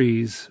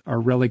stories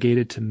are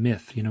relegated to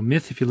myth. You know,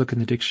 myth, if you look in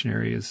the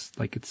dictionary, is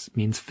like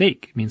means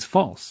fake, it means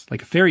false,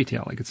 like a fairy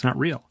tale, like it's not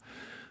real.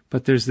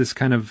 But there's this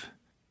kind of,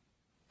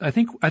 I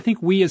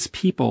think we as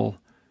people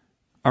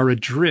are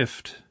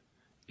adrift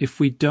if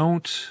we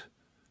don't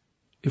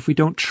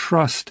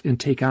trust and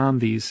take on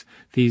these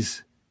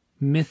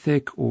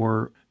mythic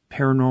or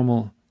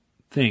paranormal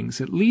things,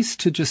 at least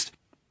to just,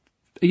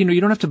 you know,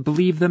 you don't have to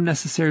believe them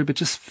necessarily, but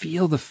just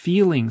feel the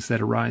feelings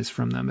that arise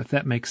from them, if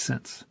that makes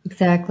sense.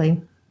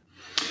 Exactly.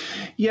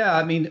 Yeah,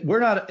 I mean,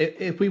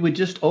 if we would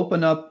just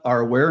open up our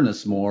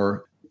awareness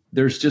more,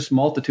 there's just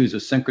multitudes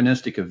of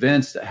synchronistic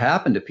events that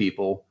happen to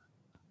people,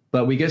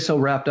 but we get so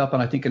wrapped up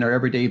in, I think, in our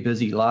everyday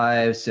busy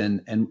lives.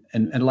 And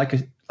like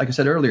I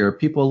said earlier,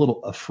 people are a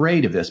little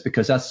afraid of this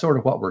because that's sort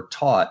of what we're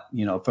taught,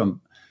 you know,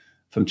 from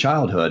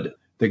childhood.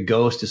 The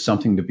ghost is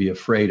something to be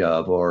afraid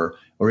of, or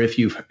if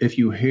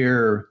you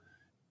hear,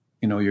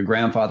 you know, your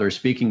grandfather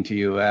speaking to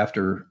you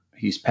after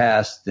he's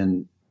passed,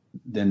 then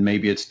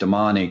maybe it's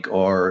demonic,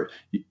 or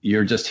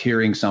you're just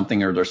hearing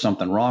something, or there's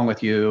something wrong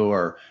with you,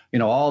 or, you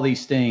know, all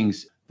these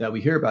things that we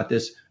hear about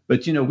this.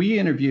 But, you know, we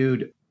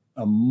interviewed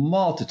a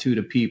multitude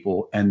of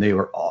people, and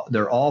they're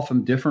all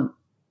from different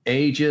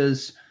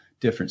ages,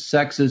 different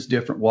sexes,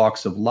 different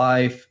walks of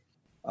life.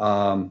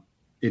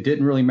 It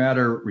didn't really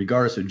matter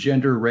regardless of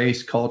gender,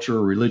 race, culture,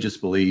 or religious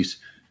beliefs.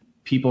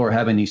 People are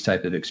having these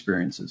type of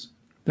experiences.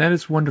 That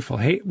is wonderful.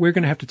 Hey, we're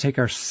going to have to take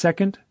our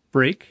second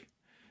break.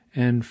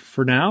 And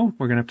for now,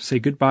 we're going to have to say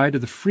goodbye to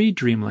the free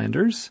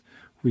Dreamlanders.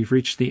 We've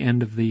reached the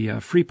end of the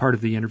free part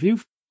of the interview.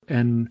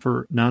 And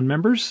for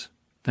non-members,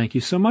 thank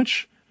you so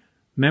much.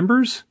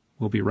 Members,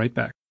 we'll be right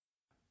back.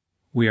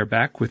 We are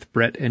back with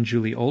Bret and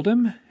Julie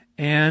Oldham.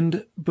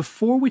 And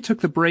before we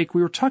took the break,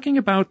 we were talking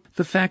about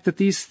the fact that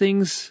these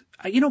things,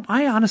 you know,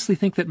 I honestly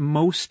think that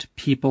most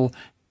people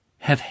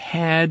have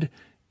had,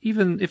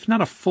 even if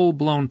not a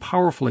full-blown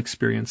powerful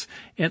experience,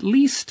 at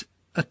least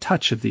a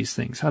touch of these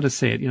things. How to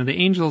say it? You know, the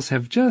angels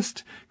have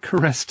just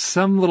caressed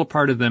some little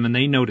part of them and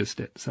they noticed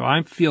it. So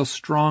I feel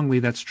strongly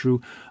that's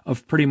true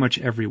of pretty much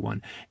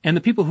everyone. And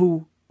the people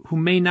who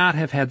may not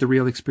have had the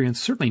real experience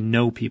certainly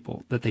know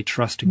people that they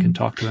trust and can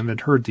talk to them and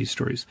heard these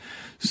stories.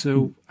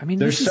 So, I mean,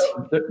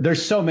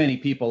 there's so many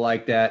people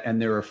like that,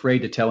 and they're afraid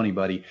to tell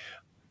anybody.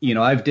 You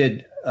know, I've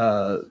did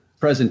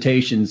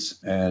presentations,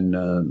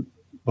 and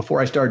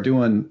before I started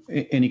doing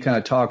any kind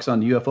of talks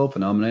on the UFO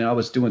phenomenon, I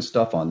was doing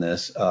stuff on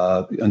this,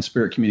 on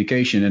spirit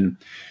communication.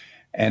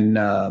 And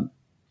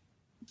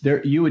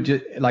there, you would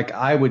just, like,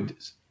 I would,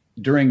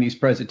 during these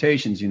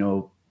presentations, you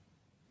know,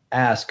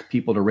 ask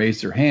people to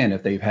raise their hand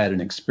if they've had an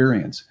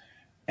experience.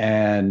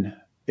 And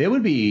it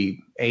would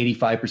be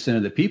 85%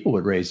 of the people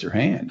would raise their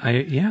hand.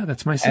 Yeah,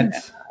 that's my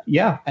sense.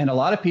 And a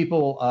lot of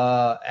people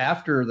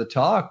after the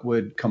talk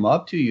would come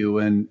up to you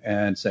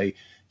and say,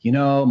 you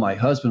know, my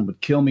husband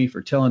would kill me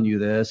for telling you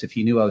this if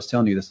he knew I was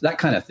telling you this, that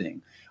kind of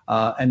thing.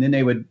 And then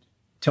they would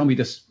tell me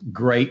this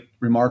great,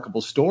 remarkable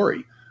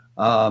story.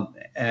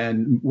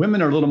 And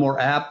women are a little more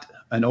apt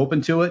and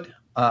open to it,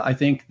 I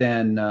think,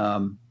 than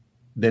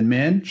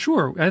men.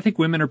 Sure. I think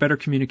women are better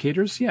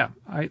communicators. Yeah.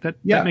 That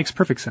makes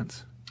perfect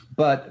sense.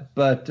 But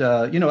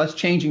you know, that's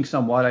changing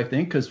somewhat, I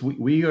think, because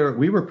we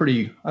were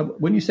pretty,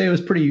 wouldn't you say it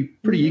was pretty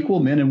equal,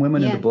 men and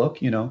women in the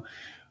book, you know?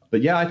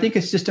 But yeah, I think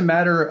it's just a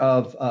matter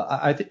of,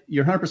 I think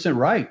you're 100%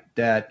 right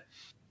that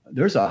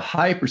there's a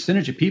high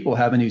percentage of people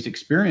having these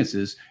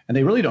experiences and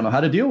they really don't know how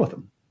to deal with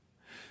them.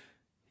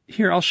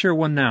 Here, I'll share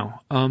one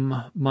now.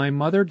 My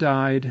mother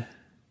died,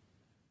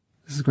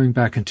 this is going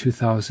back in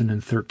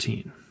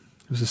 2013.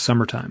 It was the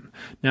summertime.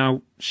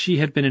 Now, she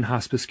had been in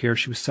hospice care.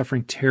 She was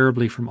suffering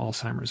terribly from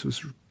Alzheimer's.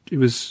 It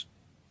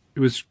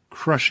was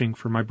crushing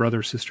for my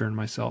brother, sister, and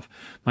myself.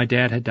 My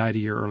dad had died a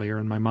year earlier,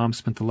 and my mom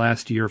spent the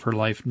last year of her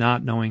life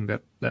not knowing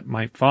that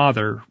my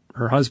father,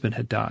 her husband,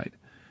 had died.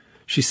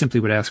 She simply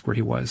would ask where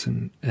he was,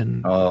 and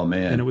oh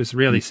man, and it was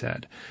really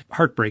sad,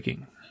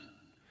 heartbreaking.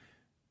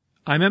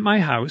 I'm at my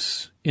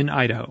house in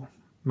Idaho.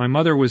 My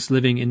mother was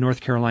living in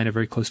North Carolina,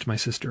 very close to my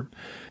sister.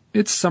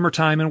 It's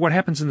summertime, and what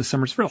happens in the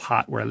summer, it's real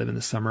hot where I live in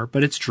the summer,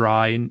 but it's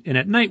dry, and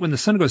at night when the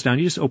sun goes down,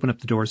 you just open up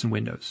the doors and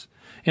windows.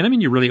 And I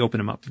mean, you really open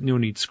them up. You don't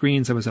need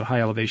screens. I was at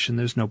high elevation.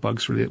 There's no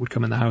bugs really that would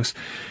come in the house.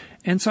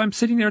 And so I'm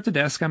sitting there at the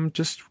desk. I'm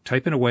just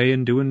typing away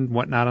and doing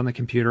whatnot on the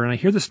computer, and I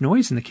hear this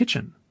noise in the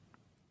kitchen.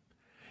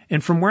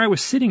 And from where I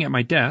was sitting at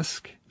my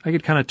desk, I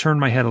could kind of turn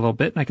my head a little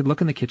bit, and I could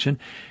look in the kitchen,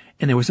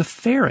 and there was a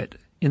ferret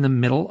in the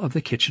middle of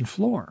the kitchen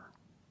floor.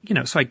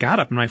 so I got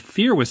up and my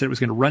fear was that it was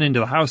going to run into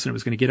the house and it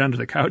was going to get under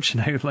the couch.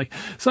 And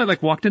I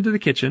walked into the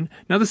kitchen.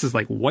 Now this is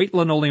like white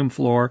linoleum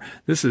floor.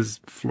 This is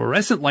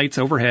fluorescent lights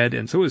overhead.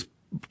 And so it was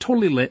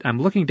totally lit.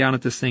 I'm looking down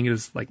at this thing. It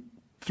is like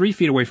 3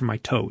 feet away from my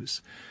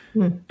toes.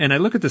 And I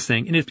look at this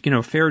thing, and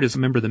a ferret is a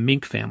member of the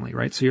mink family,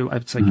 right? So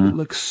it's like, it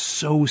looks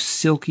so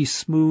silky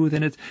smooth,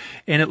 and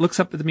it looks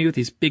up at me with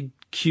these big,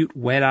 cute,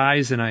 wet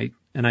eyes, and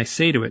I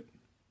say to it,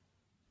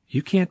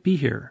 "You can't be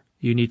here.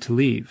 You need to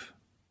leave."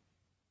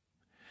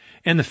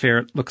 And the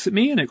ferret looks at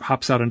me, and it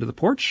hops out onto the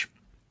porch.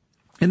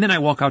 And then I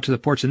walk out to the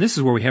porch, and this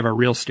is where we have our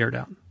real stare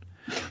down.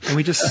 And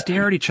we just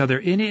stare at each other,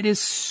 and it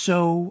is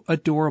so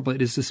adorable.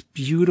 It is this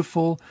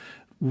beautiful,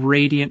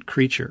 radiant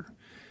creature.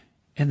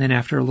 And then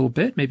after a little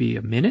bit, maybe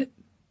a minute,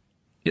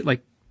 it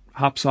like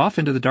hops off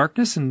into the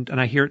darkness, and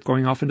I hear it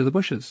going off into the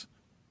bushes.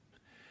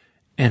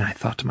 And I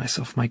thought to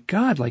myself, my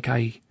God,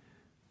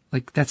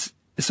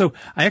 so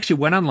I actually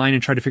went online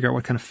and tried to figure out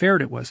what kind of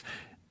ferret it was.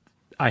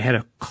 I had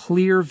a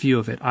clear view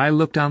of it. I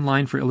looked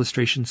online for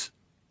illustrations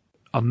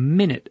a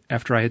minute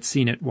after I had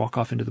seen it walk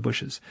off into the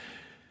bushes.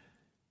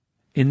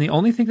 And the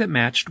only thing that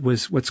matched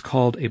was what's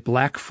called a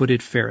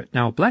black-footed ferret.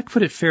 Now, a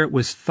black-footed ferret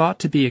was thought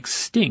to be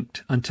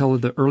extinct until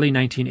the early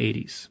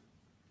 1980s.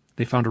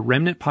 They found a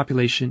remnant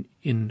population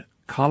in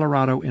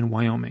Colorado and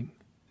Wyoming.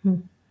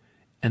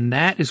 And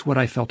that is what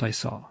I felt I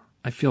saw.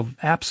 I feel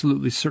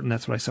absolutely certain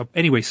that's what I saw.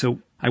 Anyway, so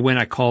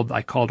I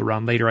called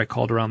around later. I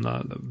called around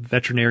the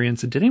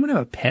veterinarians and said, did anyone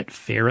have a pet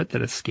ferret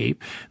that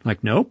escaped? I'm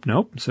like, nope.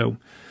 So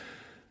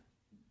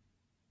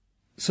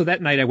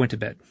that night I went to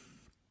bed.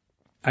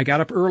 I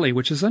got up early,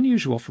 which is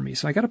unusual for me.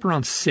 So I got up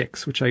around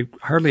 6, which I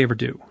hardly ever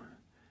do.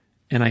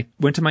 And I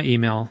went to my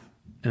email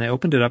and I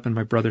opened it up, and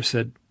my brother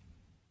said,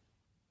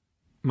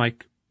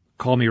 "Mike,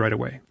 call me right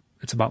away.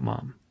 It's about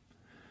Mom."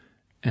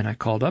 And I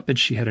called up, and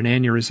she had an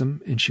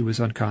aneurysm and she was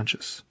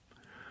unconscious.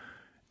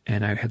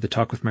 And I had the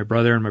talk with my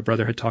brother, and my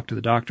brother had talked to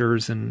the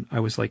doctors, and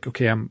I was like,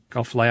 okay,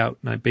 I'll fly out.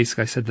 And I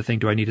said the thing,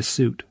 do I need a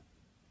suit?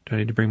 Do I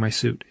need to bring my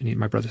suit? And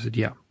my brother said,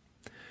 yeah.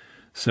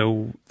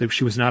 So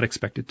she was not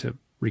expected to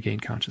regain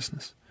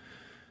consciousness.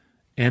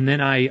 And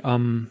then I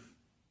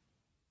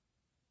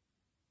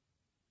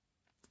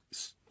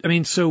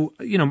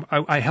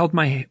held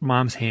my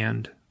mom's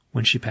hand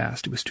when she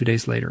passed. It was 2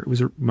 days later.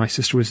 My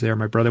sister was there.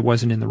 My brother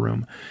wasn't in the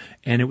room.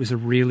 And it was a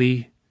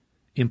really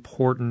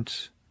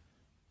important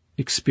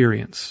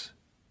experience.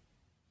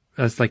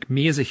 It's like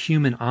me as a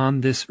human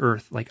on this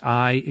earth, like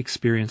I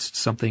experienced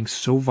something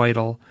so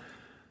vital.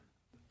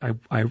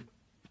 I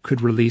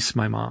could release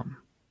my mom.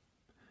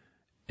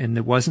 And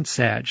it wasn't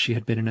sad. She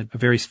had been in a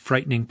very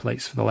frightening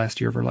place for the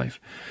last year of her life.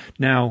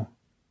 Now,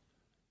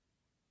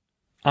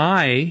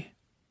 I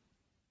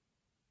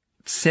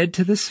said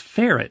to this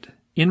ferret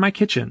in my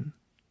kitchen,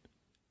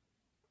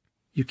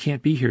 "You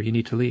can't be here. You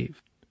need to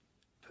leave."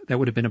 That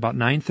would have been about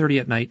 9:30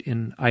 at night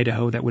in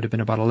Idaho. That would have been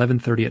about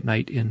 11:30 at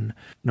night in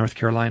North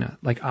Carolina.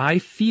 Like I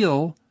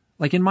feel,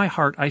 like in my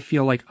heart, I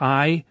feel like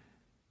I,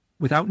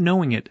 without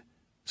knowing it,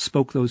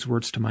 spoke those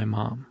words to my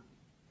mom.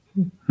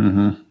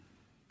 Mm-hmm.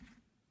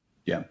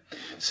 Yeah.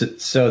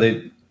 So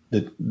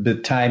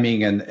the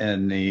timing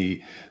and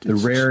the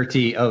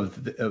rarity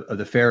of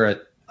the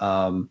ferret,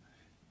 and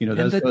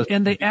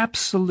the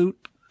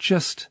absolute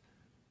just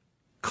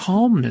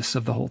calmness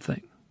of the whole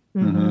thing.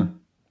 Mm-hmm.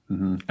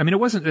 Mm-hmm. I mean,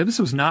 this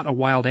was not a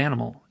wild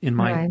animal in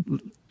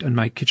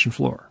my kitchen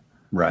floor.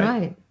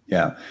 Right.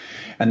 Yeah.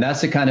 And that's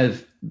the kind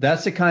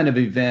of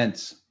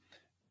events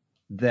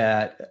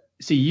that,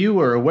 see, you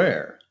were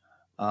aware.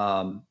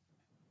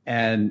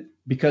 And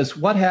because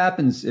what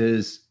happens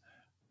is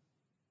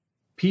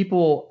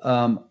people,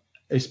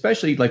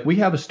 especially like we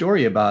have a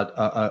story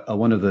about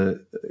one of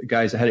the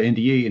guys that had an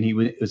NDE and he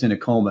was in a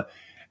coma,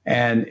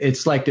 and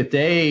it's like that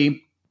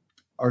they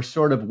are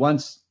sort of one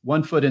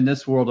foot in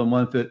this world and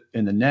 1 foot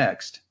in the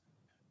next.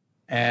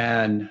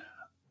 And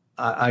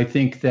I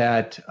think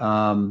that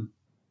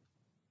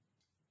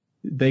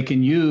they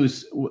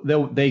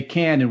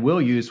can and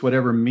will use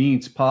whatever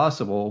means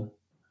possible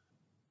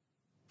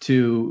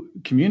to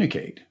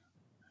communicate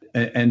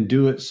and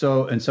do it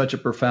so in such a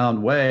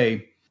profound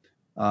way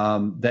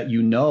that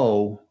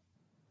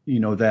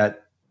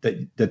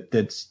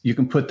that's you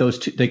can put those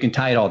two, they can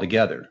tie it all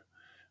together.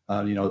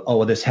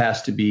 This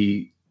has to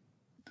be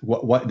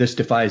what this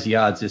defies the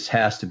odds. This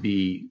has to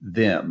be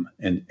them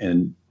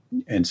in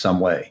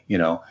some way,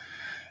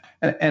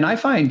 And I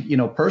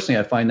find, personally,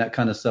 I find that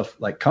kind of stuff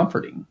like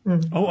comforting.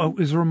 Mm-hmm. Oh, it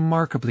was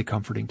remarkably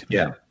comforting to me.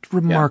 Yeah.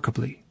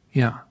 Remarkably.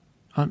 Yeah.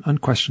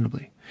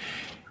 Unquestionably.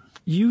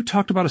 You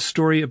talked about a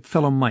story of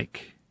fellow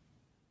Mike,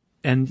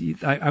 and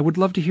I would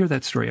love to hear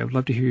that story. I would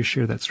love to hear you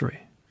share that story.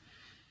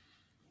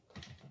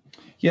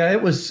 Yeah,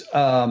 it was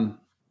a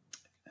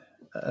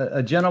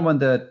gentleman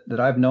that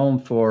I've known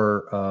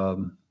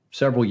for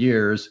several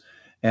years,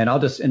 and I'll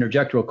just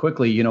interject real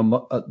quickly.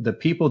 The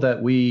people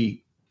that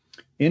we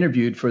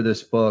interviewed for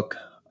this book,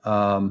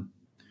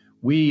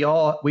 we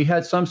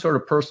had some sort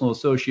of personal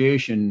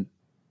association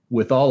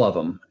with all of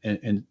them,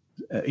 and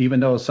even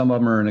though some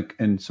of them are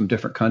in some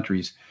different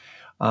countries.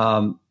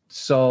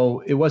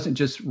 So it wasn't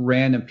just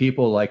random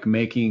people like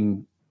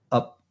making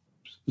up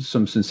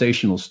some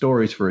sensational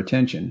stories for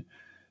attention.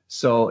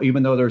 So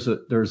even though there's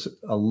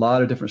a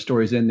lot of different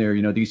stories in there,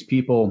 these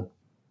people,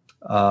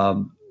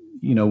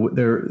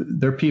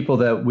 they're people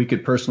that we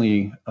could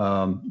personally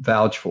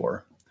vouch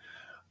for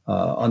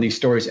on these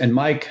stories. And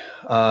Mike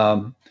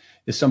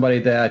is somebody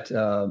that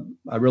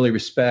I really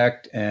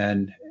respect,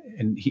 and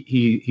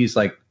he's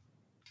like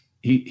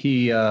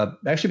he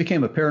actually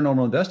became a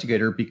paranormal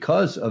investigator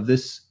because of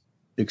this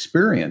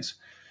experience.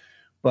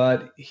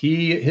 But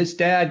his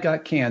dad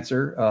got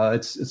cancer.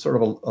 It's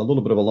sort of a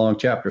little bit of a long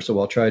chapter, so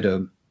I'll try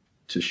to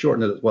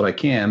shorten it what I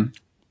can.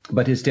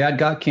 But his dad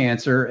got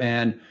cancer,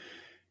 and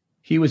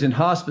he was in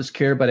hospice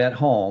care, but at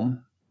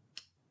home,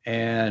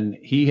 and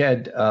he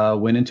had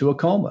went into a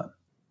coma.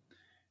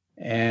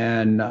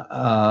 And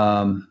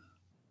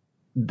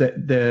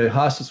the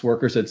hospice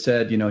workers had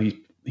said,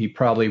 he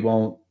probably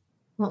won't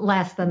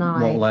last the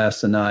night. Won't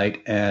last the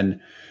night. And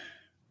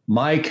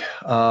Mike,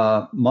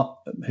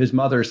 his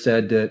mother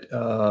said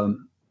that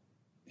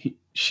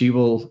she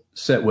will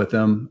sit with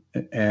him,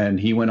 and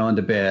he went on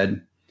to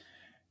bed.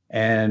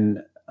 And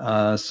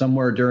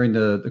somewhere during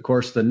the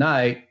course of the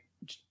night,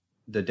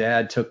 the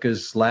dad took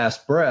his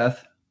last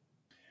breath,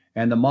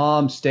 and the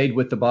mom stayed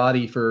with the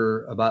body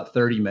for about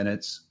 30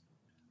 minutes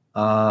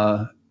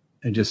and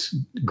just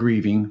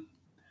grieving.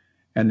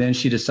 And then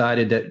she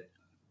decided that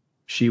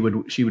she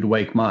would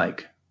wake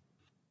Mike.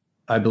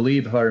 I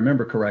believe, if I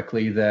remember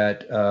correctly,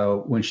 that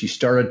when she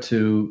started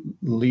to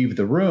leave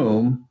the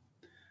room,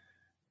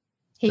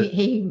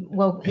 he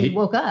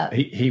woke up.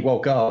 He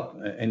woke up,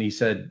 and he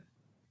said,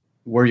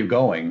 "Where are you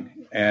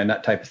going?" and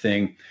that type of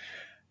thing.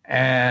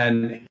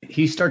 And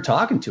he started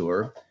talking to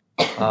her.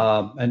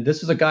 And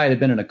this is a guy that had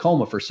been in a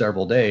coma for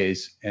several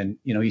days. And,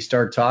 he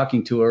started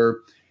talking to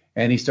her,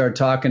 and he started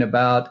talking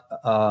about,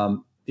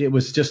 it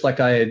was just like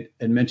I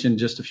had mentioned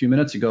just a few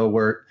minutes ago,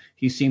 where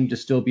he seemed to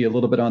still be a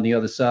little bit on the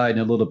other side and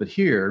a little bit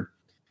here.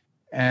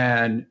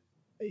 And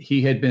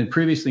he had been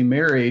previously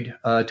married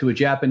to a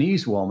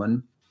Japanese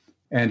woman,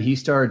 and he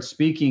started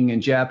speaking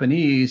in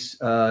Japanese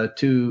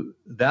to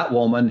that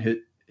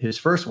woman, his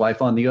first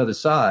wife, on the other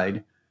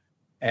side.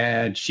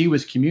 And she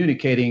was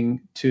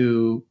communicating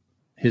to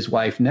his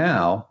wife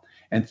now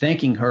and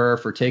thanking her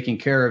for taking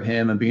care of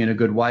him and being a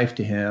good wife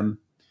to him,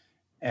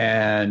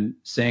 and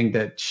saying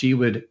that she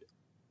would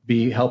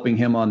be helping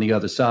him on the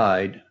other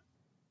side.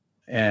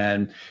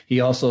 And he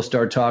also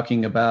started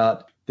talking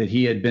about that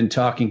he had been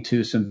talking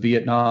to some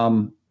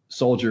Vietnam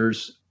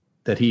soldiers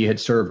that he had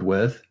served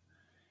with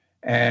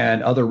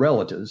and other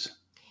relatives.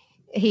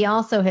 He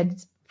also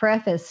had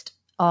prefaced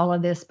all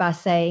of this by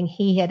saying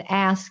he had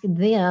asked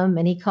them,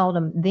 and he called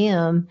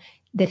them,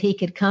 that he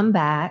could come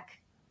back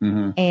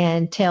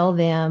and tell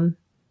them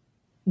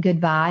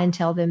goodbye and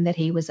tell them that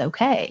he was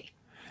okay.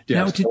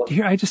 Now,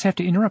 here, I just have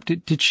to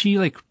interrupt. Did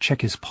she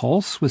check his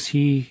pulse? Was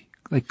he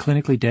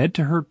clinically dead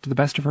to the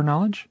best of her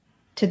knowledge?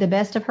 To the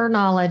best of her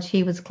knowledge,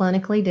 he was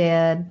clinically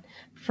dead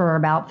for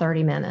about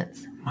 30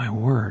 minutes. My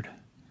word.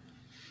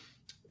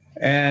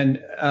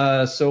 And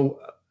so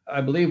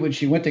I believe when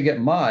she went to get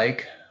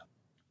Mike,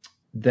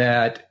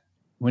 that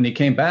when he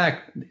came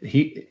back,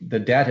 the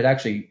dad had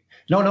actually,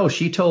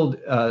 she told,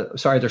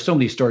 sorry, there's so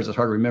many stories, it's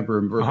hard to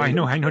remember. I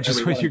know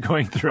just what you're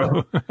going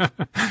through.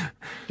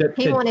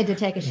 He wanted to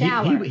take a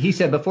shower. He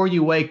said, before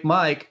you wake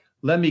Mike,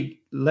 let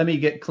me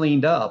get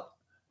cleaned up.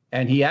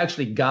 And he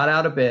actually got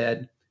out of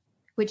bed.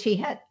 Which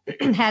he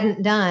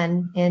hadn't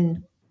done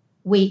in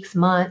weeks,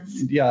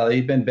 months. Yeah,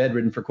 he'd been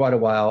bedridden for quite a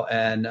while,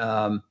 and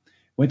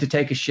went to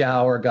take a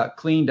shower, got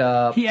cleaned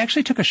up. He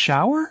actually took a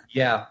shower?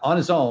 Yeah, on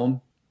his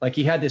own. Like,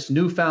 he had this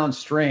newfound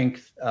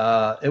strength.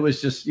 It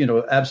was just,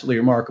 absolutely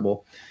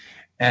remarkable.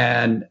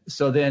 And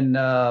so then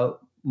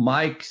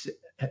Mike,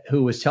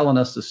 who was telling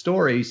us the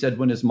story, he said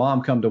when his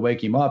mom come to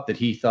wake him up, that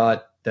he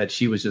thought that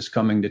she was just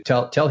coming to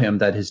tell him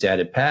that his dad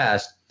had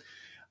passed.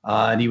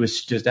 And he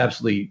was just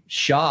absolutely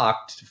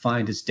shocked to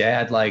find his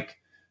dad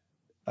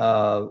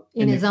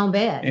in his own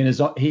bed.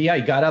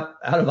 He got up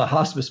out of the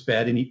hospice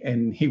bed,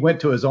 and he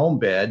went to his own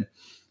bed,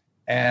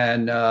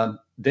 and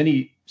then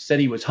he said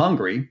he was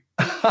hungry.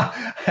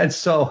 And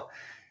so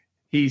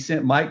he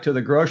sent Mike to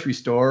the grocery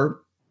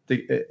store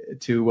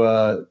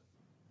to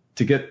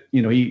get,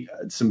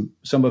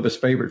 some of his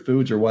favorite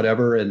foods or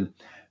whatever.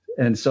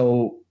 And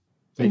so.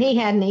 And he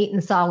hadn't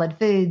eaten solid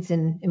foods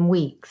in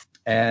weeks.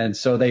 And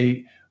so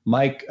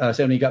Mike said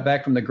when he got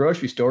back from the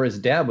grocery store, his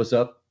dad was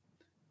up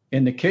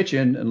in the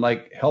kitchen and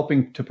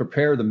helping to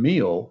prepare the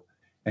meal.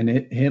 And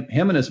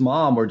him and his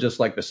mom were just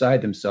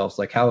beside themselves,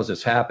 how is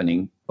this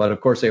happening? But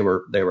of course they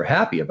were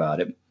happy about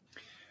it.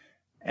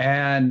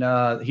 And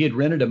he had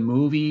rented a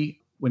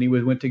movie when he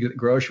went to get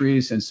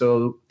groceries. And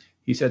so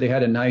he said they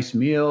had a nice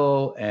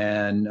meal,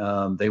 and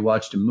they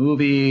watched a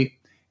movie.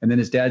 And then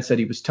his dad said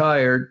he was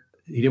tired.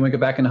 He didn't want to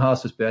go back in the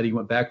hospice bed. He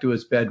went back to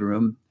his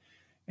bedroom,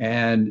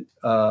 and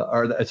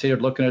I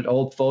started looking at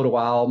old photo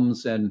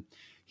albums. And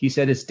he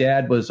said his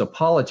dad was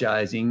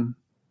apologizing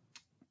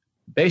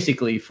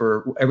basically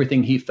for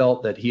everything he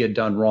felt that he had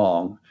done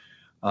wrong.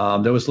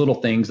 There was little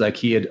things like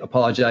he had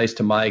apologized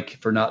to Mike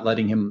for not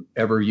letting him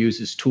ever use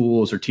his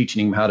tools or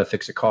teaching him how to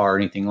fix a car or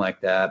anything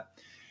like that.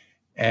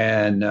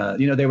 And,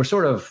 they were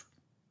sort of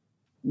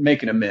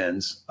making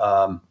amends.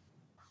 And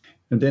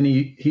then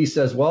he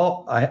says,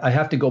 well, I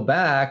have to go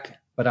back,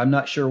 but I'm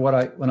not sure what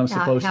I'm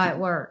supposed to. How it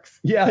works.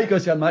 Yeah, he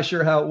goes, I'm not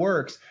sure how it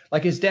works.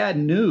 Like his dad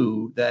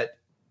knew that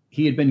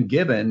he had been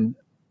given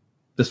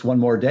this one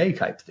more day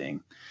type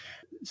thing.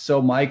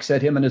 So Mike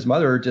said him and his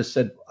mother just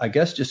said, I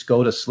guess just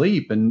go to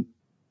sleep and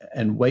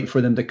wait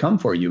for them to come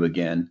for you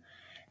again.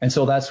 And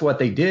so that's what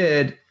they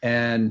did.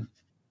 And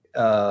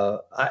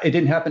it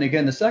didn't happen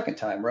again the second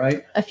time,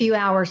 right? A few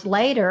hours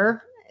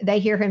later, they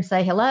hear him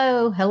say,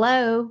 hello,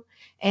 hello.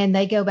 And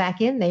they go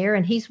back in there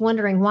and he's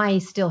wondering why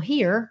he's still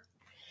here.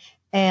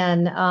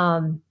 And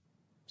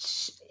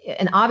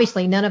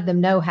obviously none of them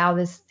know how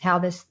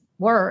this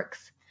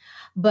works.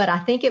 But I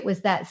think it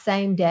was that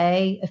same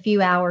day, a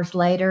few hours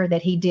later,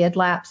 that he did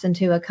lapse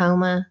into a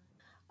coma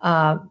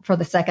for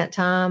the second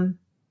time.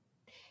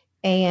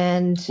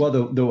 And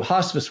well, the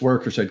hospice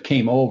workers had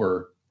came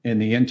over in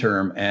the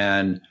interim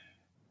and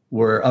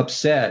were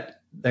upset.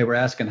 They were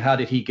asking, how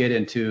did he get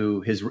into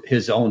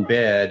his own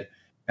bed?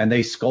 And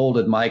they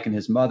scolded Mike and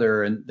his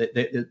mother, and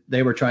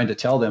they were trying to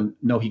tell them,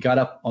 no, he got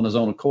up on his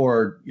own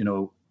accord,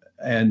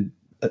 and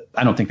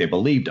I don't think they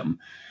believed him.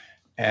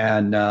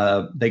 And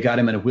they got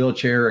him in a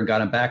wheelchair and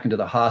got him back into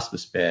the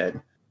hospice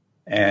bed.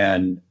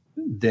 And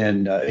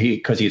then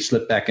because he had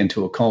slipped back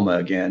into a coma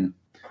again.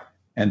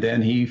 And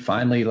then he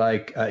finally,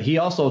 he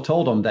also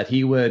told them that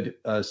he would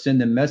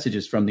send them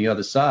messages from the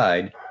other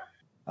side.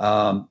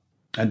 And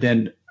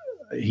then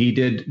he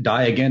did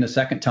die again a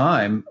second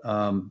time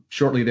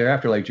shortly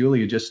thereafter, like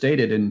Julie just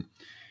stated. And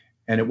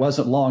it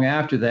wasn't long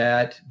after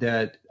that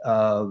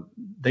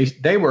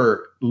they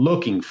were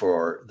looking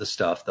for the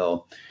stuff,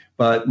 though.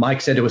 But Mike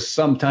said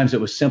sometimes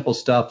it was simple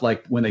stuff,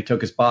 like when they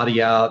took his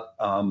body out.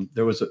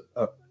 There was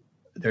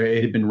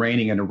it had been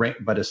raining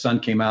but a sun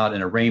came out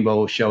and a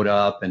rainbow showed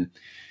up,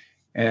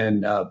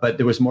 but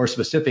there was more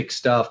specific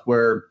stuff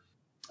where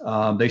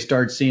they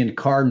started seeing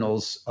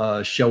cardinals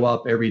show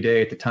up every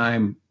day at the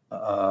time.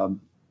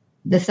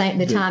 The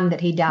time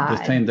that he died.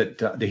 The time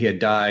that he had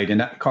died,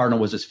 and that cardinal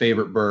was his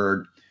favorite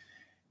bird.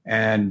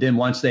 And then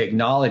once they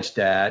acknowledged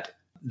that,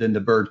 then the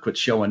bird quit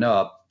showing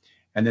up.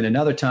 And then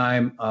another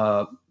time,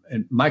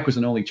 and Mike was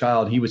an only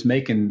child. He was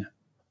making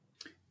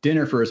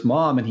dinner for his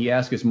mom, and he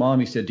asked his mom.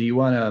 He said, "Do you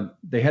want to?"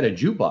 They had a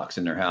jukebox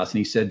in their house, and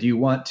he said, "Do you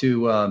want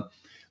to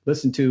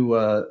listen to?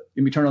 Let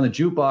me turn on the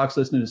jukebox,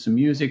 listen to some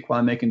music while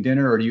I'm making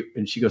dinner, or do you?"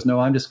 And she goes, "No,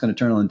 I'm just going to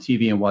turn on the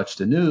TV and watch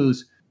the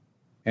news."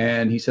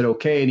 And he said,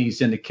 "Okay." And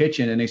he's in the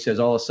kitchen, and he says,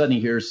 all of a sudden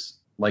he hears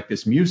like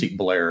this music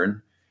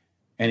blaring,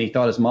 and he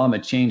thought his mom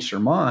had changed her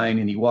mind,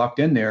 and he walked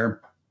in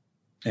there,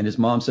 and his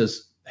mom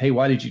says, "Hey,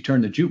 why did you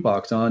turn the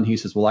jukebox on?" He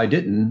says, "Well, I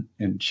didn't."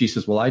 And she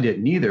says, "Well, I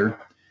didn't either."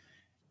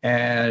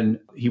 And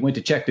he went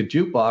to check the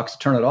jukebox,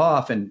 turn it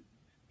off, and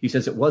he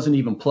says it wasn't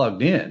even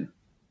plugged in.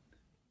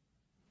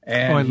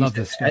 And I love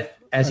this stuff.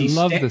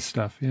 This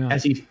stuff. Yeah.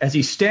 As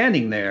he's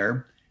standing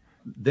there,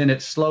 then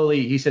it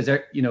slowly, he says,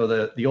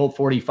 the old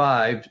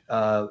 45,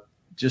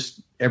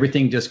 just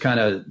everything just kind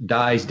of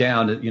dies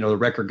down. The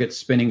record gets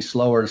spinning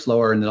slower and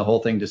slower, and then the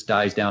whole thing just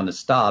dies down and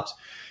stops.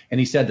 And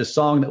he said the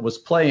song that was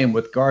playing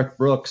with Garth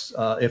Brooks,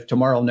 "If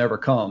Tomorrow Never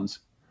Comes."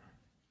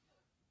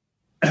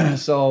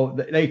 So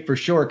they for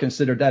sure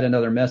considered that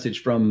another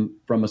message from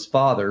his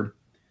father.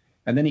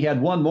 And then he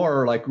had one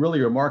more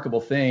really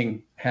remarkable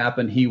thing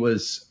happen. He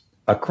was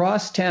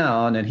across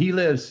town, and he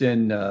lives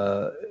in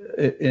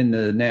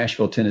the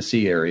Nashville,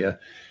 Tennessee area.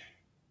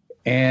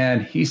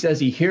 And he says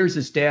he hears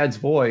his dad's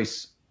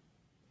voice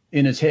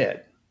in his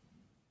head.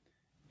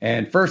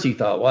 And first he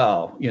thought,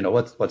 wow,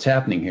 what's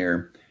happening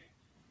here?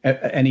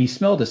 And he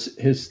smelled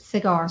his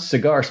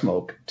cigar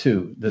smoke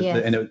too.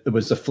 Yes. And it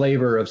was the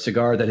flavor of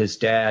cigar that his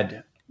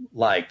dad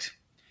liked.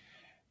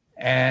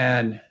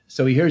 And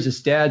so he hears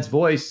his dad's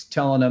voice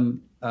telling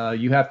him,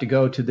 you have to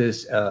go to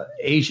this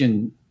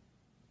Asian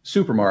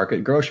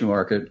grocery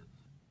market,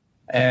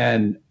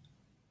 and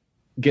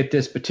get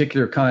this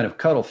particular kind of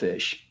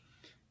cuttlefish.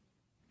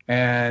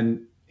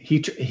 And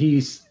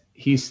he's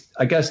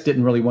I guess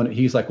didn't really want it.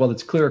 He's like, well,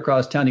 it's clear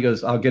across town. He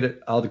goes, I'll get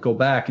it. I'll go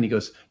back. And he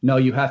goes, no,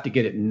 you have to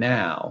get it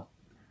now.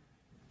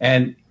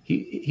 And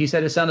he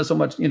said it sounded so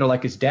much,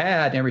 like his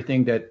dad and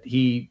everything, that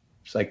he's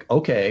like,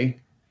 okay.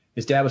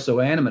 His dad was so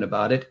adamant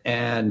about it.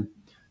 And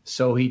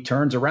so he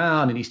turns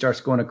around and he starts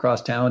going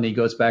across town, and he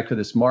goes back to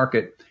this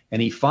market, and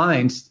he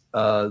finds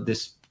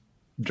this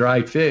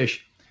dried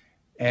fish.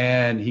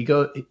 And he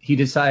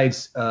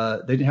decides,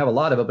 they didn't have a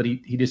lot of it, but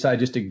he decided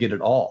just to get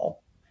it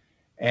all.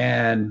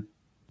 And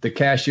the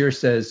cashier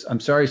says, "I'm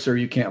sorry, sir,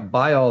 you can't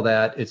buy all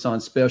that. It's on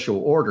special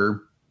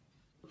order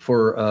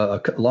for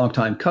a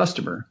longtime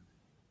customer."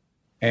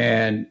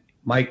 And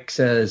Mike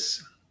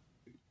says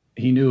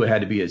he knew it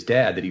had to be his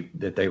dad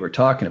that they were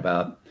talking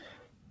about.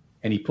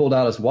 And he pulled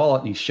out his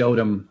wallet and he showed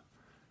him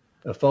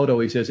a photo.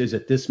 He says, "Is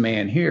it this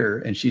man here?"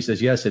 And she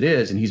says, "Yes, it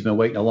is. And he's been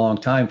waiting a long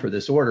time for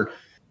this order."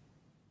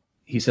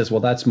 He says, "Well,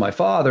 that's my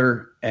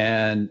father."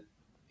 And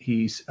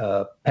he's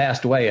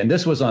passed away, and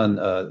this was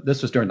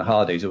during the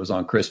holidays. It was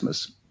on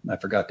Christmas. I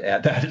forgot to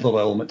add that little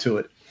element to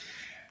it.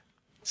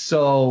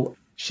 So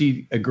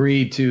she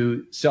agreed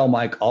to sell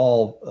Mike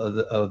all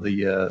of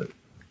the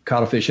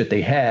cuttlefish that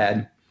they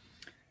had,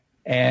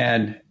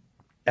 and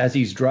as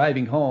he's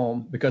driving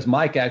home, because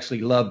Mike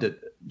actually loved it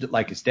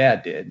like his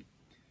dad did,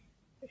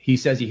 he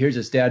says he hears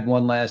his dad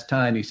one last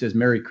time. He says,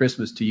 "Merry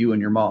Christmas to you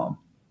and your mom."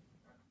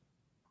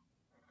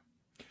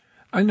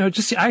 I know.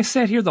 I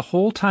sat here the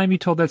whole time you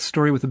told that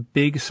story with a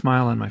big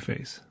smile on my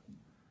face.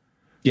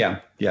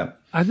 Yeah.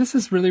 This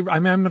is really,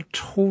 I'm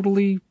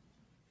totally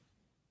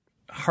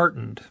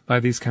heartened by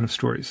these kind of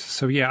stories.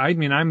 So yeah,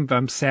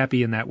 I'm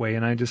sappy in that way.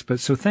 And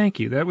so thank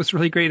you. That was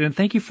really great. And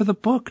thank you for the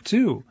book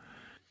too.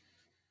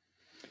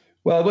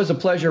 Well, it was a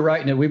pleasure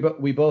writing it.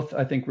 We both,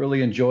 I think,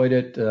 really enjoyed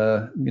it.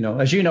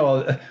 As you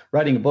know,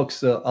 writing a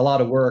book's a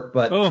lot of work,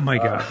 but oh my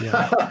God,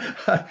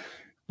 yeah.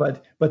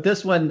 but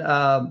this one,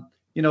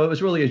 it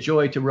was really a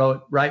joy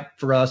to write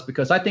for us,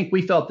 because I think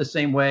we felt the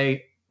same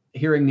way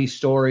hearing these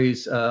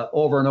stories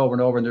over and over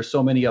and over. And there's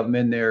so many of them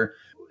in there.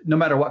 No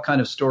matter what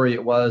kind of story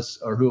it was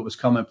or who it was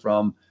coming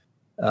from,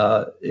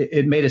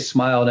 it made us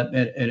smile, and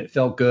it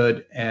felt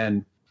good.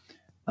 And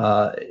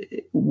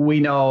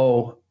we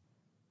know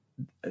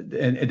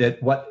that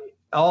what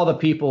all the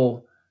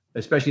people,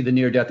 especially the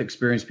near-death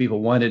experience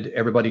people, wanted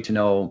everybody to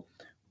know: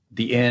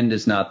 the end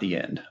is not the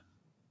end.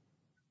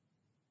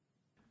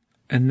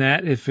 And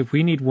that, if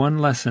we need one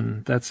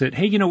lesson, that's it.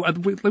 Hey,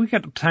 we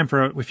got time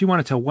if you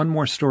want to tell one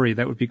more story,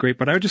 that would be great.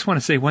 But I just want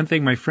to say one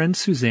thing. My friend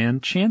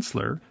Suzanne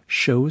Chancellor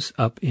shows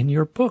up in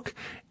your book,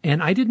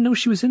 and I didn't know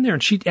she was in there.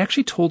 And she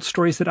actually told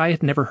stories that I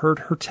had never heard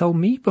her tell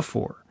me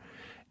before.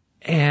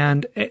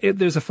 And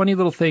there's a funny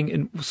little thing.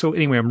 And so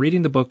anyway, I'm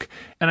reading the book,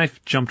 and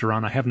I've jumped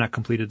around. I have not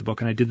completed the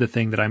book, and I did the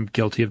thing that I'm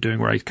guilty of doing,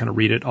 where I kind of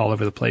read it all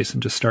over the place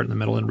and just start in the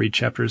middle and read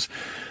chapters.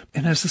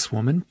 And there's this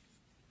woman,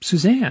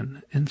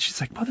 Suzanne, and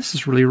she's like, "Wow, this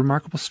is really a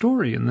remarkable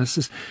story." And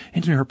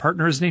her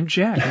partner is named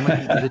Jack. I'm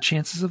like, what are the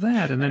chances of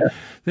that? And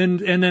then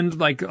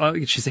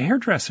she's a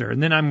hairdresser.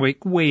 And then I'm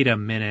like, wait a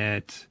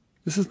minute,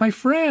 this is my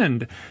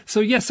friend.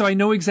 So I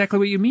know exactly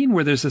what you mean,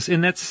 where there's this,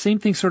 and that's the same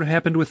thing sort of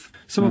happened with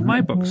some of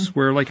my books,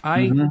 where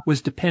I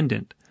was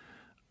dependent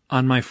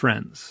on my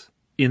friends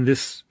in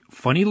this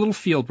funny little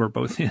field we're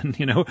both in.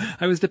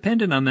 I was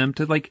dependent on them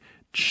to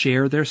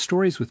share their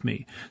stories with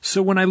me.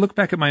 So when I look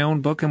back at my own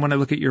book and when I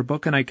look at your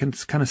book, and I can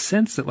kind of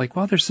sense that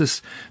wow, there's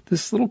this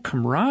little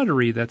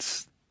camaraderie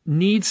that's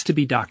needs to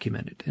be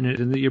documented,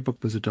 and your book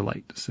was a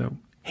delight. So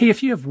hey,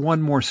 if you have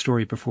one more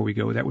story before we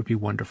go, that would be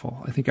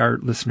wonderful. I think our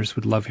listeners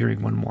would love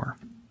hearing one more.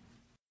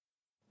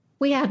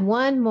 We had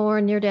one more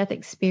near-death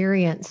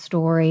experience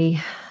story.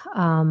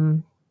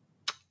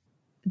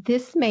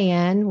 This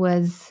man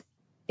was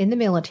in the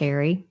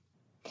military,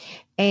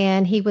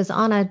 and he was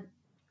on a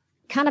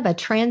kind of a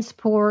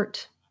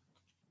transport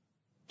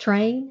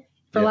train,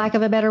 for lack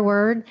of a better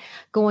word,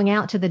 going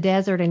out to the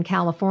desert in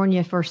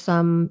California for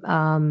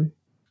some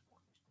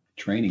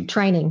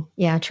training.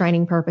 Yeah,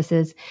 training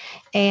purposes.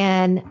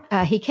 And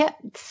he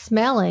kept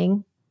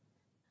smelling,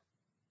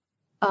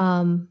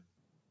 was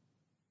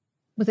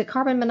it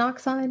carbon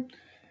monoxide?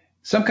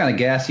 Some kind of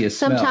gaseous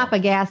smell. Some type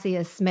of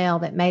gaseous smell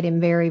that made him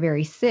very,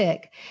 very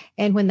sick.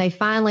 And when they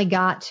finally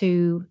got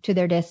to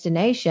their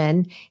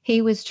destination,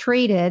 he was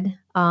treated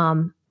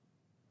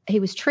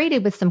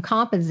with some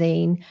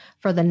compazine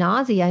for the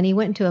nausea, and he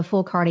went into a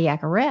full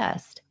cardiac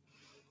arrest.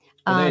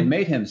 Well, they had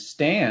made him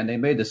stand. They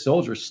made the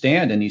soldiers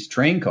stand in these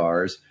train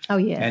cars. Oh,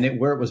 yes. And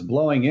where it was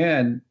blowing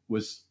in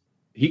was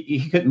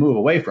he couldn't move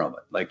away from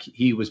it.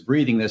 He was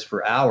breathing this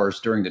for hours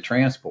during the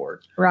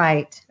transport.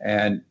 Right.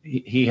 And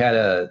he had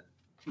a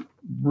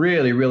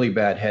really, really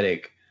bad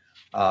headache.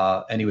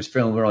 And he was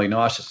feeling really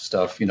nauseous and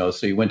stuff, so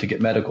he went to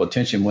get medical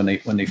attention when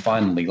they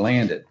finally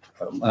landed.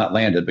 Not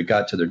landed, but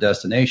got to their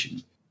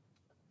destination.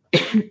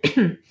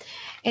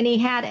 And he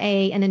had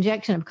an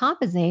injection of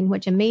compazine,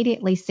 which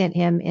immediately sent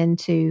him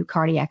into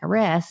cardiac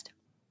arrest.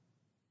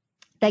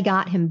 They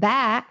got him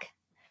back,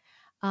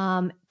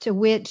 to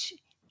which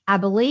I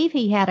believe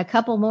he had a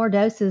couple more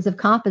doses of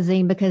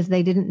compazine because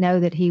they didn't know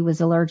that he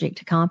was allergic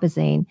to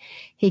compazine.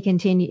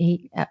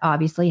 He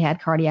obviously had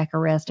cardiac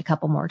arrest a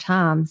couple more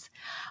times.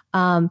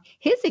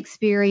 His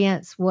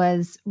experience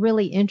was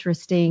really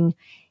interesting.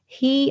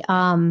 He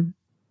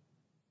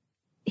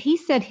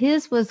said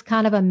his was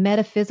kind of a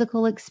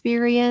metaphysical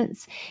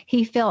experience.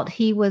 He felt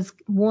he was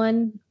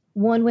one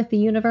with the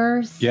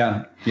universe.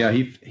 Yeah.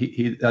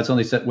 He that's the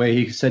only way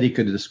he said he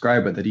could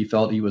describe it, that he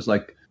felt he was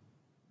like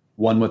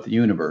one with the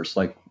universe,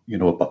 a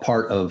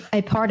part of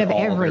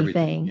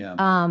everything.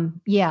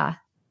 Yeah.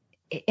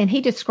 And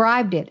he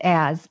described it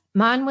as,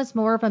 mine was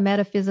more of a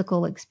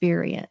metaphysical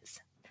experience.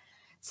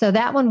 So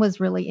that one was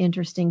really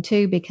interesting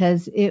too,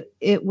 because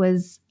it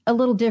was a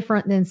little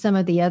different than some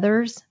of the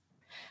others.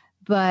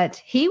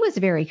 But he was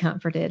very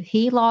comforted.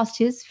 He lost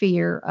his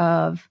fear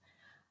of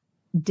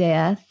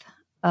death.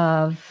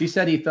 He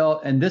said he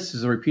felt, and this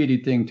is a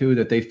repeated thing too,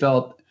 that they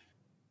felt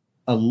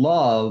a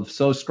love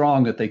so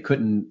strong that they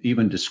couldn't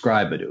even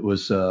describe it. It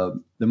was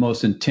the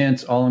most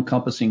intense,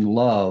 all-encompassing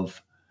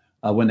love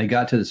when they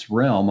got to this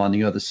realm on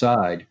the other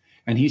side.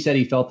 And he said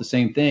he felt the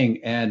same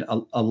thing, and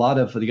a lot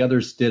of the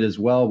others did as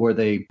well, where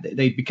they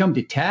become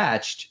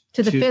detached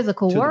to the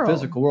physical world. The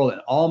physical world,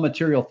 and all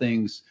material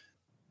things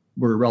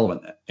were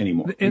irrelevant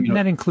anymore. And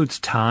that includes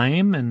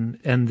time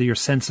and your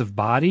sense of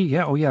body.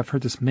 Yeah. Oh, yeah. I've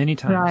heard this many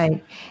times.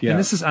 Right. Yeah.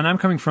 And I'm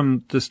coming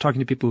from just talking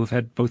to people who've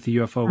had both the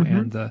UFO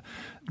and the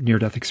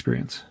near-death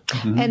experience.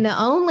 Mm-hmm. And the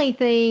only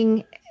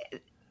thing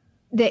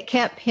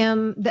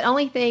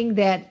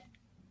that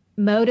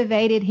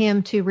motivated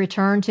him to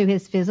return to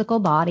his physical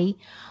body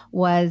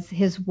was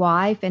his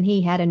wife, and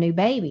he had a new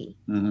baby.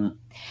 Mm-hmm.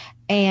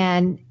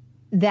 And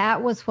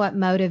that was what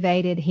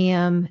motivated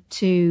him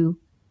to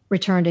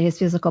return to his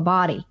physical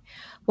body.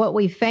 What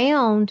we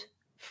found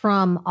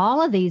from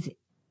all of these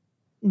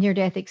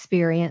near-death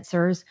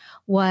experiencers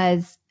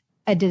was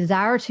a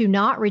desire to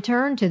not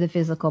return to the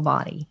physical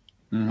body.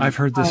 Mm-hmm. I've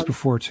heard this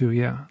before too.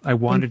 Yeah. I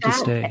wanted to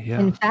stay. Yeah.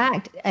 In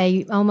fact,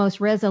 a almost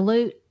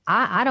resolute,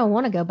 I don't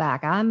want to go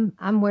back.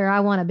 I'm where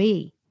I want to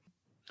be.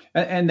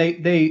 And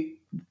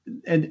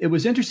and it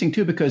was interesting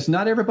too, because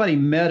not everybody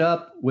met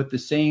up with the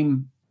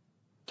same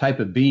type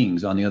of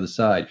beings on the other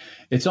side.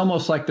 It's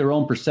almost like their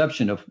own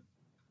perception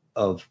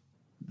of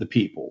the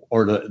people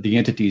or the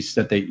entities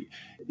that they,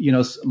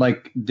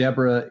 like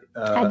Deborah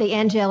had the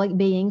angelic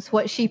beings,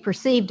 what she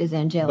perceived as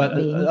angelic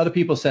beings. Other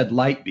people said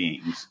light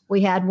beings. We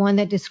had one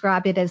that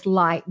described it as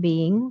light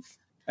beings.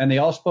 And they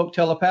all spoke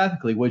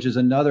telepathically, which is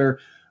another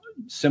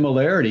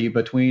similarity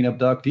between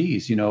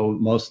abductees.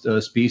 Most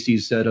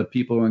species that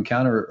people who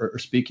encounter are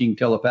speaking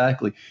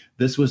telepathically.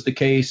 This was the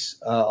case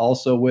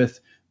also with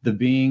the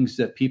beings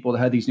that people that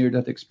had these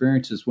near-death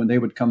experiences. When they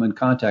would come in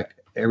contact,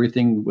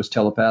 everything was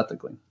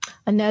telepathically.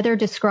 Another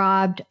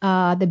described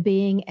the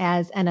being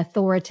as an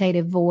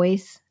authoritative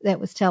voice that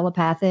was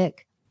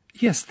telepathic.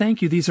 Yes,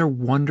 thank you. These are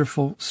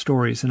wonderful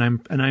stories, and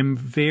I'm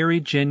very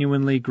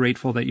genuinely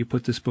grateful that you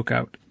put this book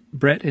out.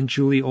 Bret and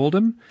Julie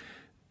Oldham.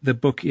 The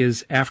book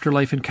is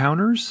Afterlife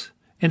Encounters.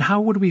 And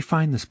how would we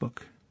find this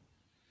book?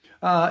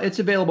 It's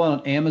available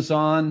on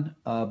Amazon,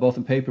 both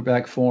in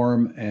paperback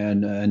form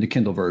and in the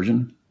Kindle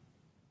version.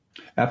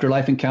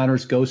 Afterlife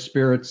Encounters, Ghost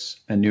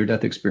Spirits, and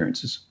Near-Death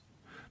Experiences.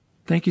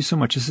 Thank you so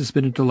much. This has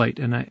been a delight,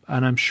 and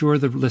I'm sure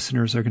the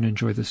listeners are going to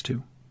enjoy this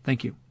too.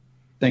 Thank you.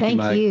 Thank you,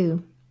 Mike. Thank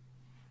you.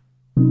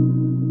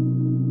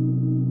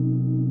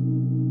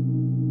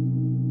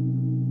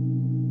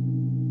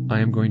 I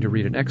am going to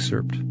read an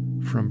excerpt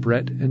from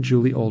Bret and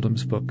Julie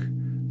Oldham's book,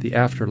 The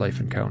Afterlife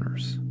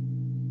Encounters.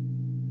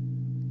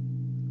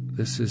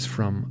 This is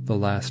from the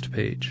last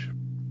page.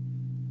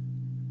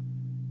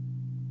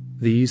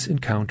 These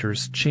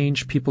encounters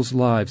change people's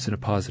lives in a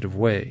positive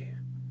way.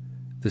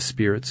 The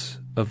spirits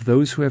of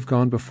those who have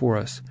gone before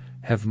us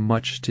have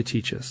much to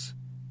teach us,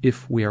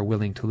 if we are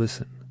willing to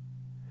listen.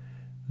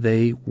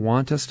 They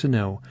want us to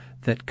know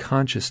that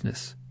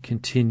consciousness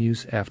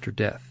continues after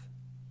death.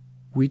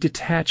 We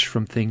detach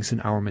from things in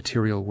our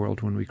material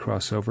world when we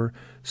cross over,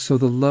 so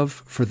the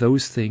love for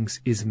those things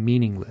is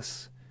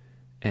meaningless,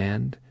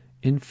 and,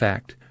 in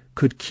fact,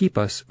 could keep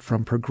us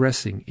from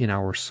progressing in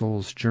our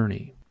soul's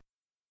journey.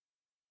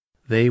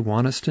 They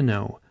want us to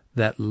know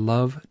that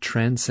love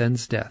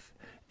transcends death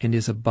and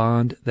is a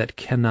bond that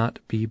cannot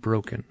be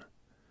broken.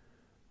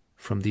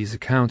 From these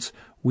accounts,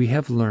 we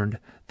have learned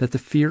that the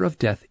fear of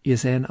death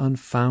is an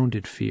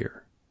unfounded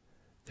fear.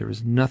 There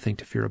is nothing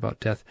to fear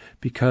about death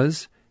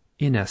because,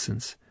 in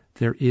essence,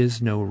 there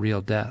is no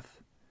real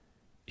death.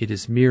 It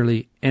is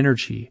merely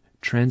energy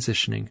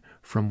transitioning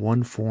from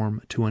one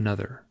form to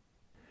another.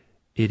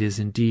 It is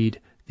indeed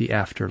the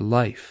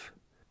afterlife,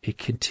 a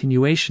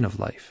continuation of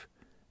life,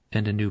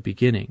 and a new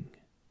beginning.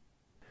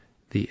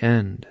 The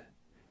end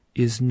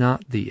is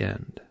not the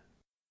end.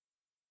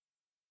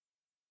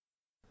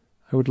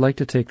 I would like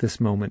to take this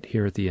moment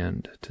here at the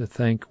end to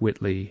thank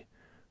Whitley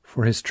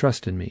for his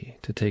trust in me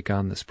to take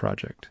on this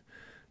project,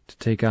 to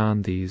take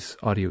on these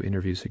audio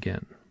interviews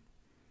again.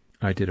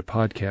 I did a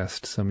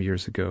podcast some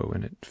years ago,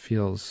 and it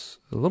feels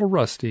a little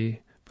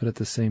rusty, but at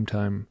the same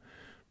time,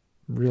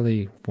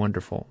 really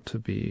wonderful to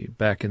be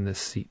back in this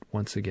seat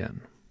once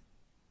again.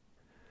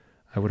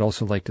 I would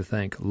also like to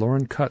thank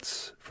Lauren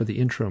Cutts for the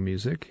intro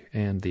music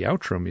and the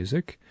outro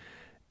music,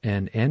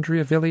 and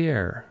Andrea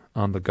Villiers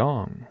on the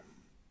gong.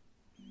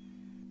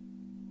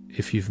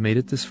 If you've made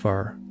it this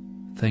far,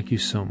 thank you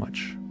so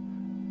much.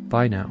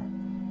 Bye now.